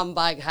wearing,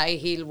 handbag, high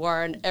heel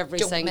wearing every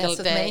single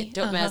day.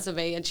 Don't mess with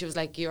me. And she was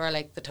like, you are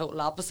like the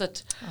total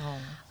opposite. Oh.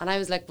 And I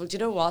was like, well, do you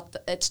know what?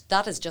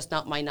 That is just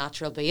not my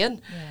natural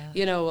being. Yeah.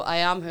 You know, I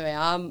am who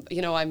I am.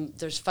 You know,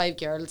 there's 5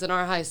 girls in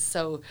our house,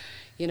 so,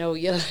 you know,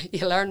 you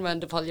learn when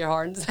to pull your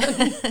horns.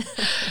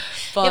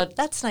 But yeah,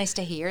 that's nice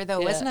to hear,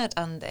 though, isn't it?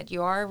 And that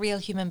you are a real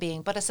human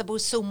being. But I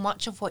suppose so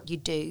much of what you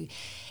do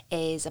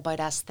is about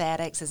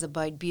aesthetics, is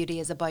about beauty,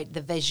 is about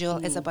the visual,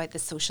 is about the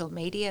social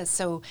media.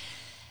 So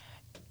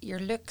your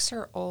looks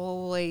are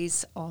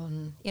always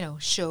on, you know,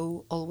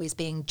 show, always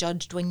being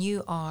judged when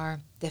you are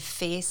the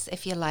face,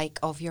 if you like,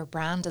 of your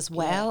brand as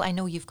well. Yeah. I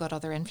know you've got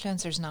other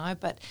influencers now,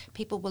 but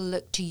people will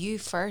look to you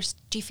first.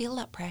 Do you feel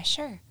that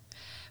pressure?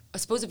 I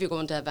suppose if you're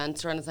going to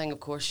events or anything, of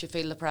course you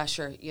feel the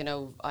pressure. You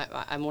know,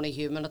 I'm only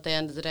human at the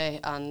end of the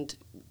day,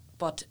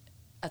 but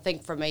I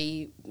think for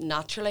me,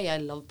 naturally, I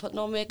love putting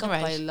on makeup.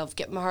 Right. I love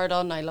getting my hair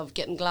done. I love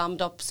getting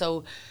glammed up.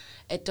 So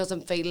it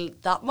doesn't feel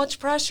that much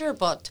pressure.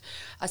 But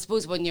I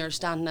suppose when you're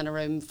standing in a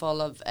room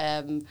full of,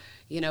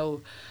 you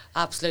know,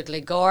 absolutely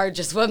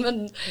gorgeous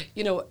women.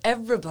 You know,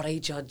 everybody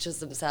judges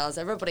themselves.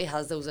 Everybody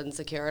has those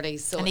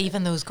insecurities. So and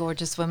even those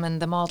gorgeous women,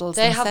 the models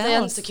they themselves. have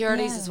the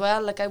insecurities as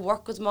well. Like I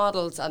work with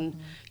models, and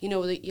you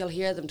know, you'll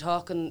hear them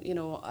talking, you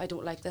know, I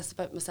don't like this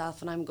about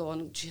myself, and I'm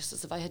going,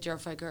 Jesus, if I had your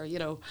figure, you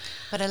know.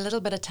 But a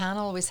little bit of tan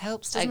always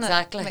helps, doesn't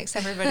Exactly. it? Makes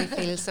everybody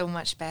feel so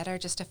much better,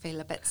 just to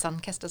feel a bit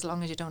sun-kissed, as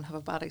long as you don't have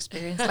a bad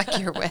experience like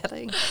your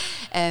wedding.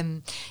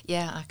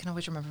 Yeah, I can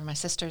always remember my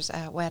sister's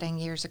wedding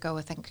years ago.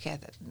 I think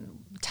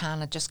tan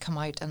had just come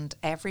out and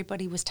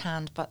everybody was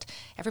tanned, but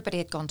everybody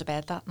had gone to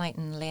bed that night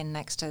and laying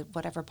next to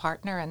whatever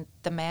partner, and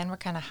the men were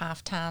kind of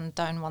half tanned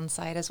down one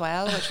side as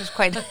well, which was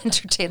quite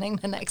entertaining.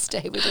 The next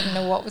day we didn't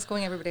know what was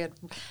going. Everybody had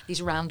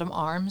these random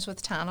arms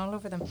with tan all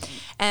over them.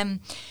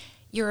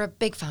 You're a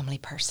big family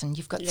person.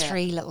 You've got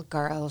 3 little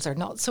girls, or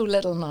not so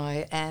little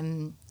now.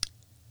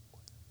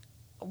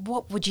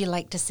 What would you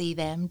like to see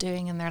them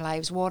doing in their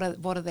lives? What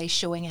are they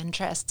showing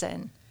interests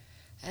in?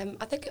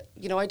 I think,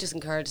 you know, I just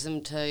encourage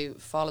them to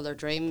follow their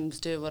dreams,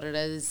 do what it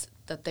is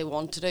that they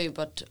want to do,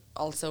 but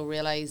also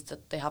realise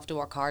that they have to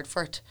work hard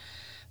for it.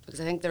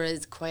 Because I think there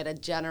is quite a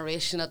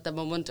generation at the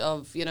moment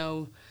of, you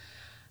know,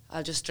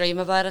 I'll just dream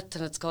about it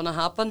and it's going to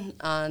happen.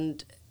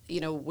 And,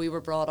 you know, we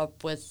were brought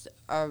up with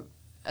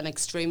an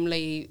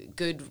extremely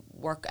good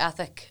work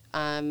ethic.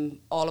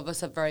 All of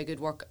us have very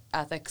good work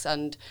ethics,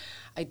 and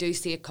I do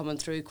see it coming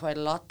through quite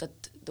a lot,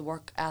 that the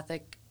work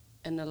ethic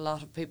in a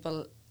lot of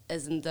people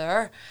isn't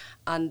there.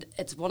 And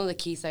it's one of the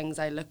key things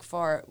I look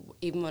for,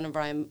 even whenever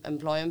I'm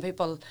employing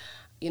people.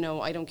 You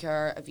know, I don't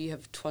care if you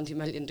have 20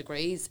 million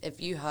degrees, if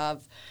you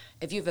have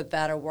a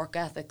better work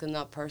ethic than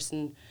that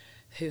person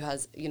who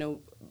has, you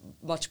know,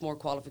 much more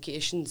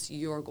qualifications,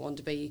 you're going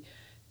to be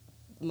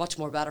much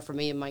more better for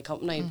me in my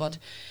company. But,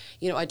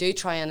 you know, I do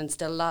try and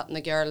instill that in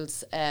the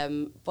girls.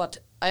 But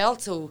I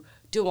also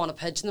do want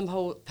to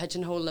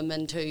pigeonhole them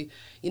into,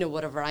 you know,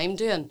 whatever I'm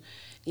doing.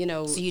 You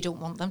know, so you don't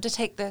want them to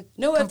take the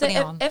company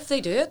on? If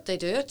they do it, they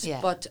do it.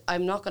 Yeah. But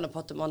I'm not going to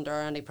put them under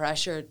any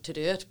pressure to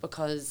do it,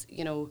 because,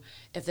 you know,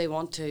 if they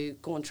want to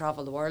go and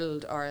travel the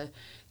world, or,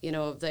 you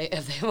know, if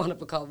they want to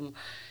become,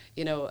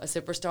 you know, a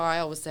superstar, I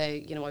always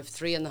say, you know, I have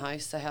 3 in the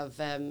house. I have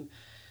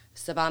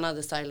Savannah,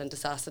 the silent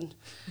assassin,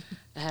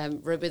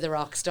 Ruby, the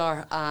rock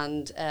star,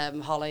 and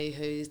Holly,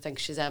 who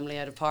thinks she's Emily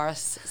out of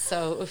Paris.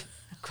 So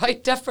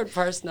quite different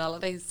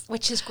personalities.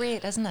 Which is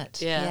great, isn't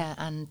it? Yeah.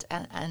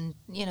 And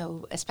you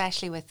know,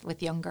 especially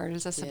with young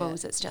girls, I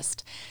suppose it's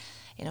just,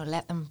 you know,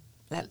 let them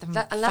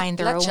find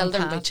their own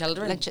children path. be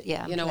children.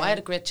 You know, play. I had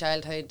a great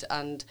childhood,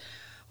 and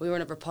we were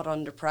never put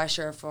under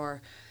pressure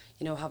for,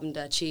 you know, having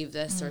to achieve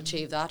this or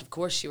achieve that. Of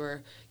course,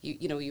 you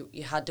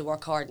had to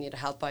work hard and you had to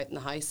help out in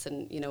the house,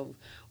 and, you know,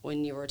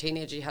 when you were a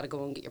teenager you had to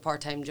go and get your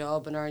part-time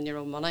job and earn your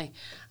own money,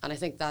 and I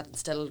think that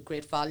instilled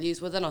great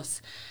values within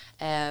us.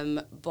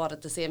 But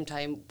at the same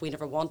time, we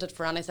never wanted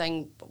for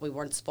anything, but we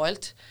weren't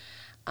spoilt,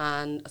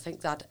 and I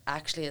think that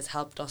actually has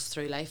helped us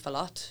through life a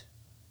lot.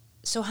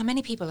 So how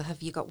many people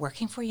have you got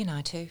working for you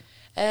now too?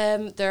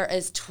 There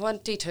is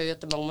 22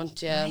 at the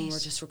moment, yeah, and Nice. we're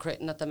just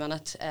recruiting at the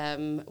minute.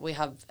 We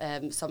have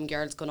some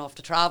girls going off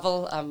to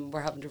travel,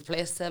 we're having to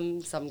replace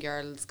them, some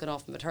girls going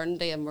off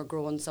maternity, and we're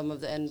growing some of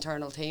the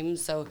internal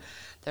teams. So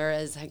there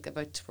is, I think,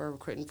 we're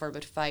recruiting for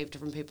about 5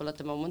 different people at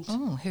the moment.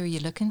 Oh, who are you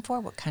looking for?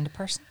 What kind of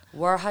person?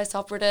 Warehouse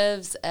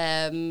operatives,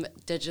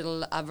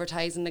 digital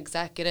advertising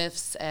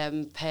executives,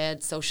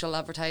 paid social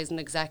advertising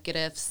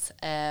executives,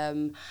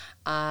 and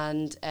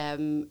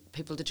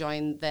people to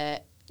join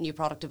the new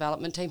product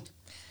development team.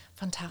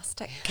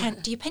 Fantastic.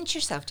 Do you pinch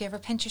yourself? Do you ever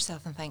pinch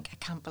yourself and think, I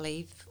can't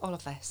believe all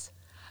of this?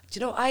 Do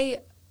you know,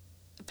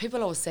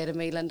 people always say to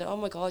me, Linda, oh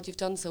my God, you've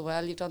done so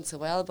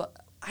well, but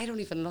I don't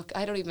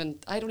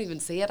even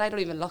see it. I don't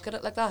even look at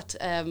it like that.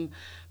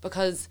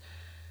 Because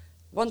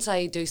once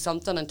I do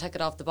something and tick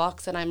it off the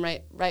box, and I'm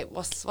right,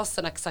 what's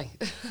the next thing?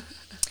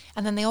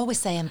 And then they always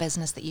say in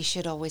business that you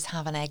should always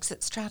have an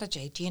exit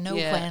strategy. Do you know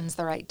when's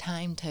the right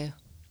time to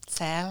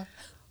sell?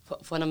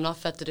 When I'm not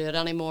fit to do it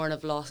anymore, and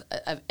I've lost.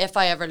 If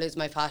I ever lose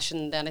my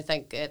passion, then I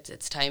think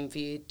it's time for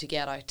you to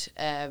get out.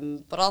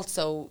 But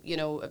also, you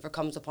know, if there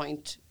comes a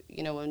point,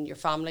 you know, in your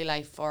family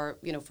life, or,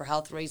 you know, for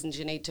health reasons,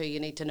 you need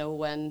to know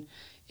when,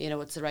 you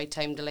know, it's the right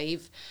time to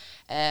leave.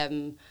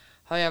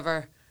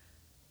 However,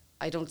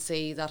 I don't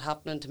see that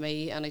happening to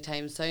me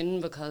anytime soon,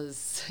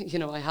 because, you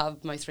know, I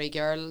have my 3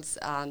 girls,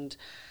 and,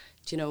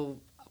 you know,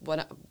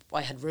 when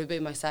I had Ruby,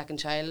 my second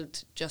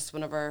child, just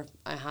whenever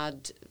I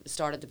had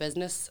started the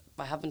business.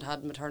 I haven't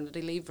had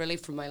maternity leave really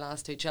from my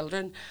last 2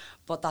 children,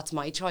 but that's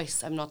my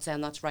choice. I'm not saying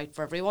that's right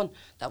for everyone.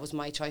 That was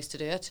my choice to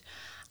do it,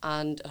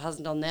 and it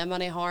hasn't done them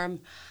any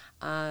harm.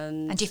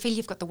 And do you feel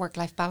you've got the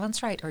work-life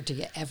balance right, or do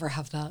you ever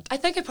have that? I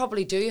think I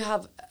probably do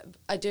have.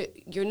 I do.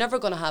 You're never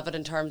going to have it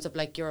in terms of,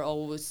 like, you're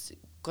always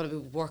going to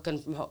be working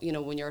from home. You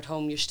know, when you're at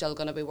home, you're still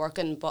going to be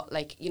working. But,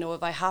 like, you know,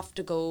 if I have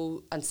to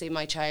go and see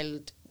my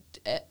child,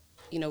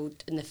 you know,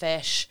 in the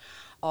fish,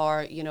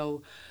 or, you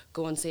know,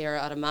 go and see her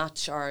at a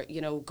match, or,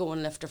 you know, go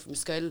and lift her from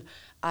school,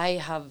 I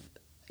have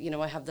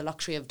the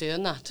luxury of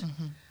doing that.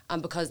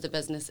 And because the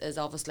business is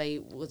obviously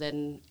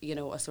within, you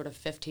know, a sort of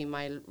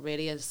 15-mile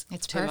radius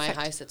to my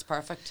house, it's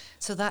perfect.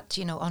 So that,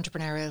 you know,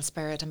 entrepreneurial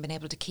spirit and being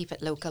able to keep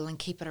it local and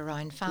keep it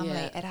around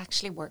family, it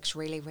actually works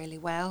really, really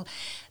well.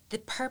 The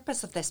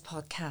purpose of this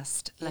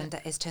podcast, Linda,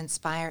 is to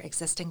inspire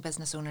existing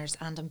business owners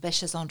and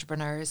ambitious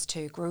entrepreneurs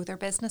to grow their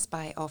business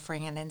by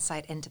offering an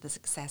insight into the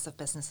success of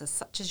businesses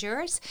such as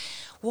yours.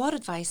 What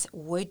advice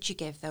would you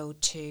give, though,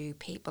 to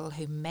people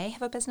who may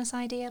have a business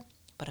idea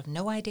but have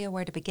no idea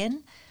where to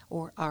begin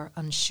or are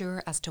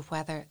unsure as to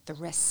whether the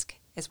risk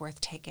is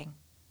worth taking?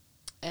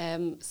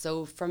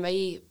 So for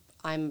me,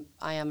 I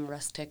am a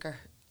risk taker.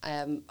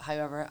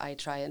 However, I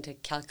try and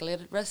take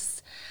calculated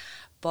risks.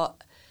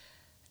 But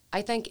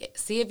I think,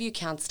 see if you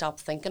can't stop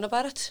thinking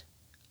about it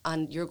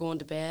and you're going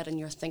to bed and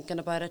you're thinking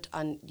about it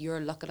and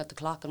you're looking at the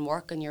clock and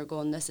work and you're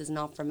going, this is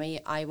not for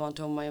me, I want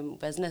to own my own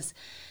business,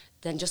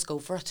 then just go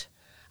for it.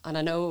 And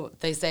I know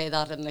they say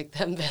that in like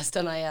the Invest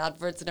in I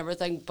adverts and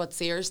everything, but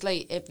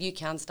seriously, if you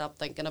can't stop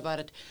thinking about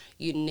it,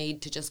 you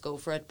need to just go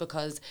for it,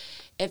 because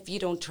if you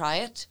don't try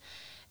it,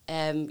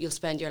 you'll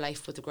spend your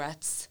life with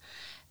regrets.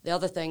 The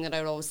other thing that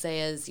I would always say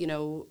is, you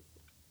know,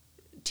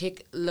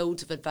 take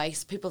loads of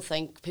advice. People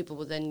think people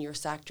within your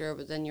sector,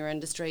 within your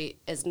industry,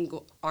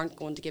 aren't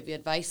going to give you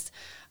advice.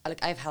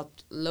 Like, I've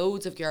helped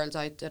loads of girls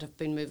out that have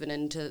been moving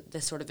into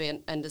this sort of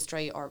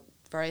industry or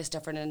various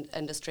different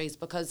industries,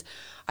 because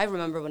I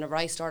remember whenever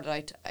I started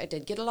out, I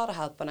did get a lot of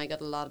help and I got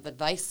a lot of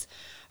advice.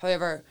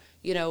 However,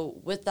 you know,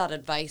 with that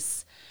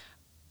advice,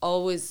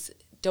 always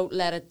don't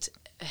let it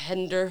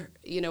hinder,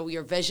 you know,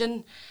 your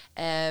vision.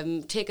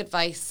 Take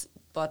advice,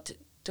 but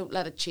don't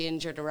let it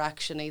change your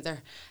direction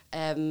either.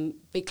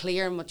 Be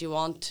clear on what you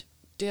want.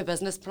 Do a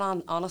business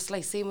plan,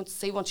 honestly. See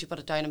once you put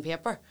it down on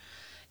paper.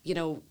 You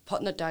know,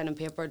 putting it down on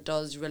paper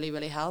does really,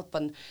 really help,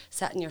 and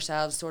setting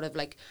yourselves sort of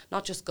like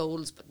not just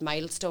goals but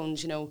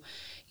milestones. You know,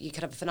 you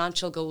could have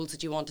financial goals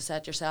that you want to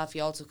set yourself.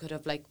 You also could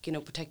have, like, you know,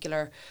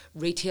 particular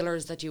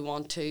retailers that you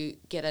want to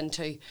get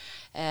into,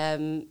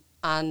 and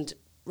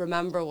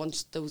remember,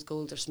 once those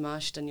goals are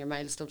smashed and your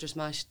milestones are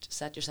smashed,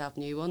 set yourself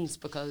new ones,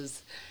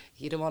 because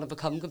you don't want to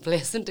become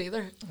complacent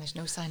either. There's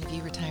no sign of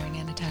you retiring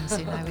anytime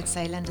soon, I would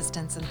say. Linda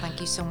Stinson,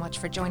 thank you so much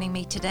for joining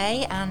me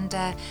today, and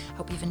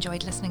hope you've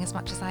enjoyed listening as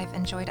much as I've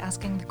enjoyed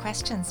asking the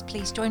questions.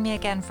 Please join me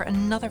again for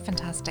another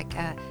fantastic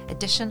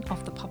edition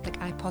of the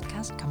Public Eye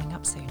podcast coming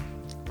up soon.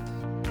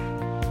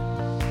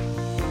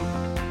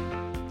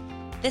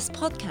 This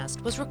podcast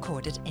was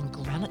recorded in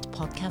Granite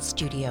Podcast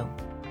Studio.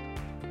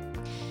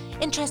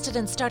 Interested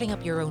in starting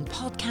up your own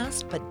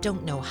podcast but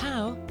don't know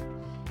how?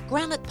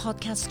 Granite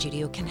Podcast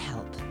Studio can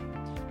help.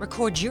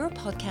 Record your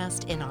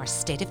podcast in our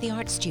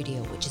state-of-the-art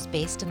studio, which is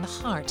based in the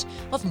heart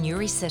of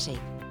Newry City.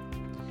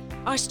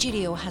 Our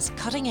studio has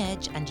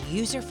cutting-edge and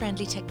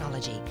user-friendly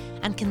technology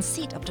and can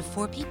seat up to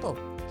 4 people.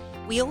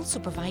 We also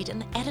provide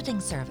an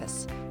editing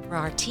service for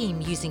our team,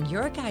 using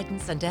your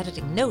guidance and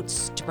editing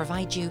notes to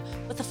provide you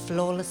with a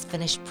flawless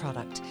finished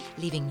product,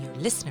 leaving your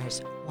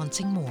listeners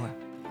wanting more.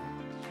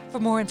 For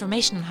more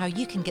information on how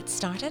you can get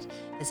started,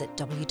 visit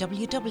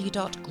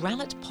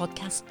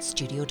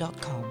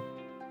www.granitepodcaststudio.com.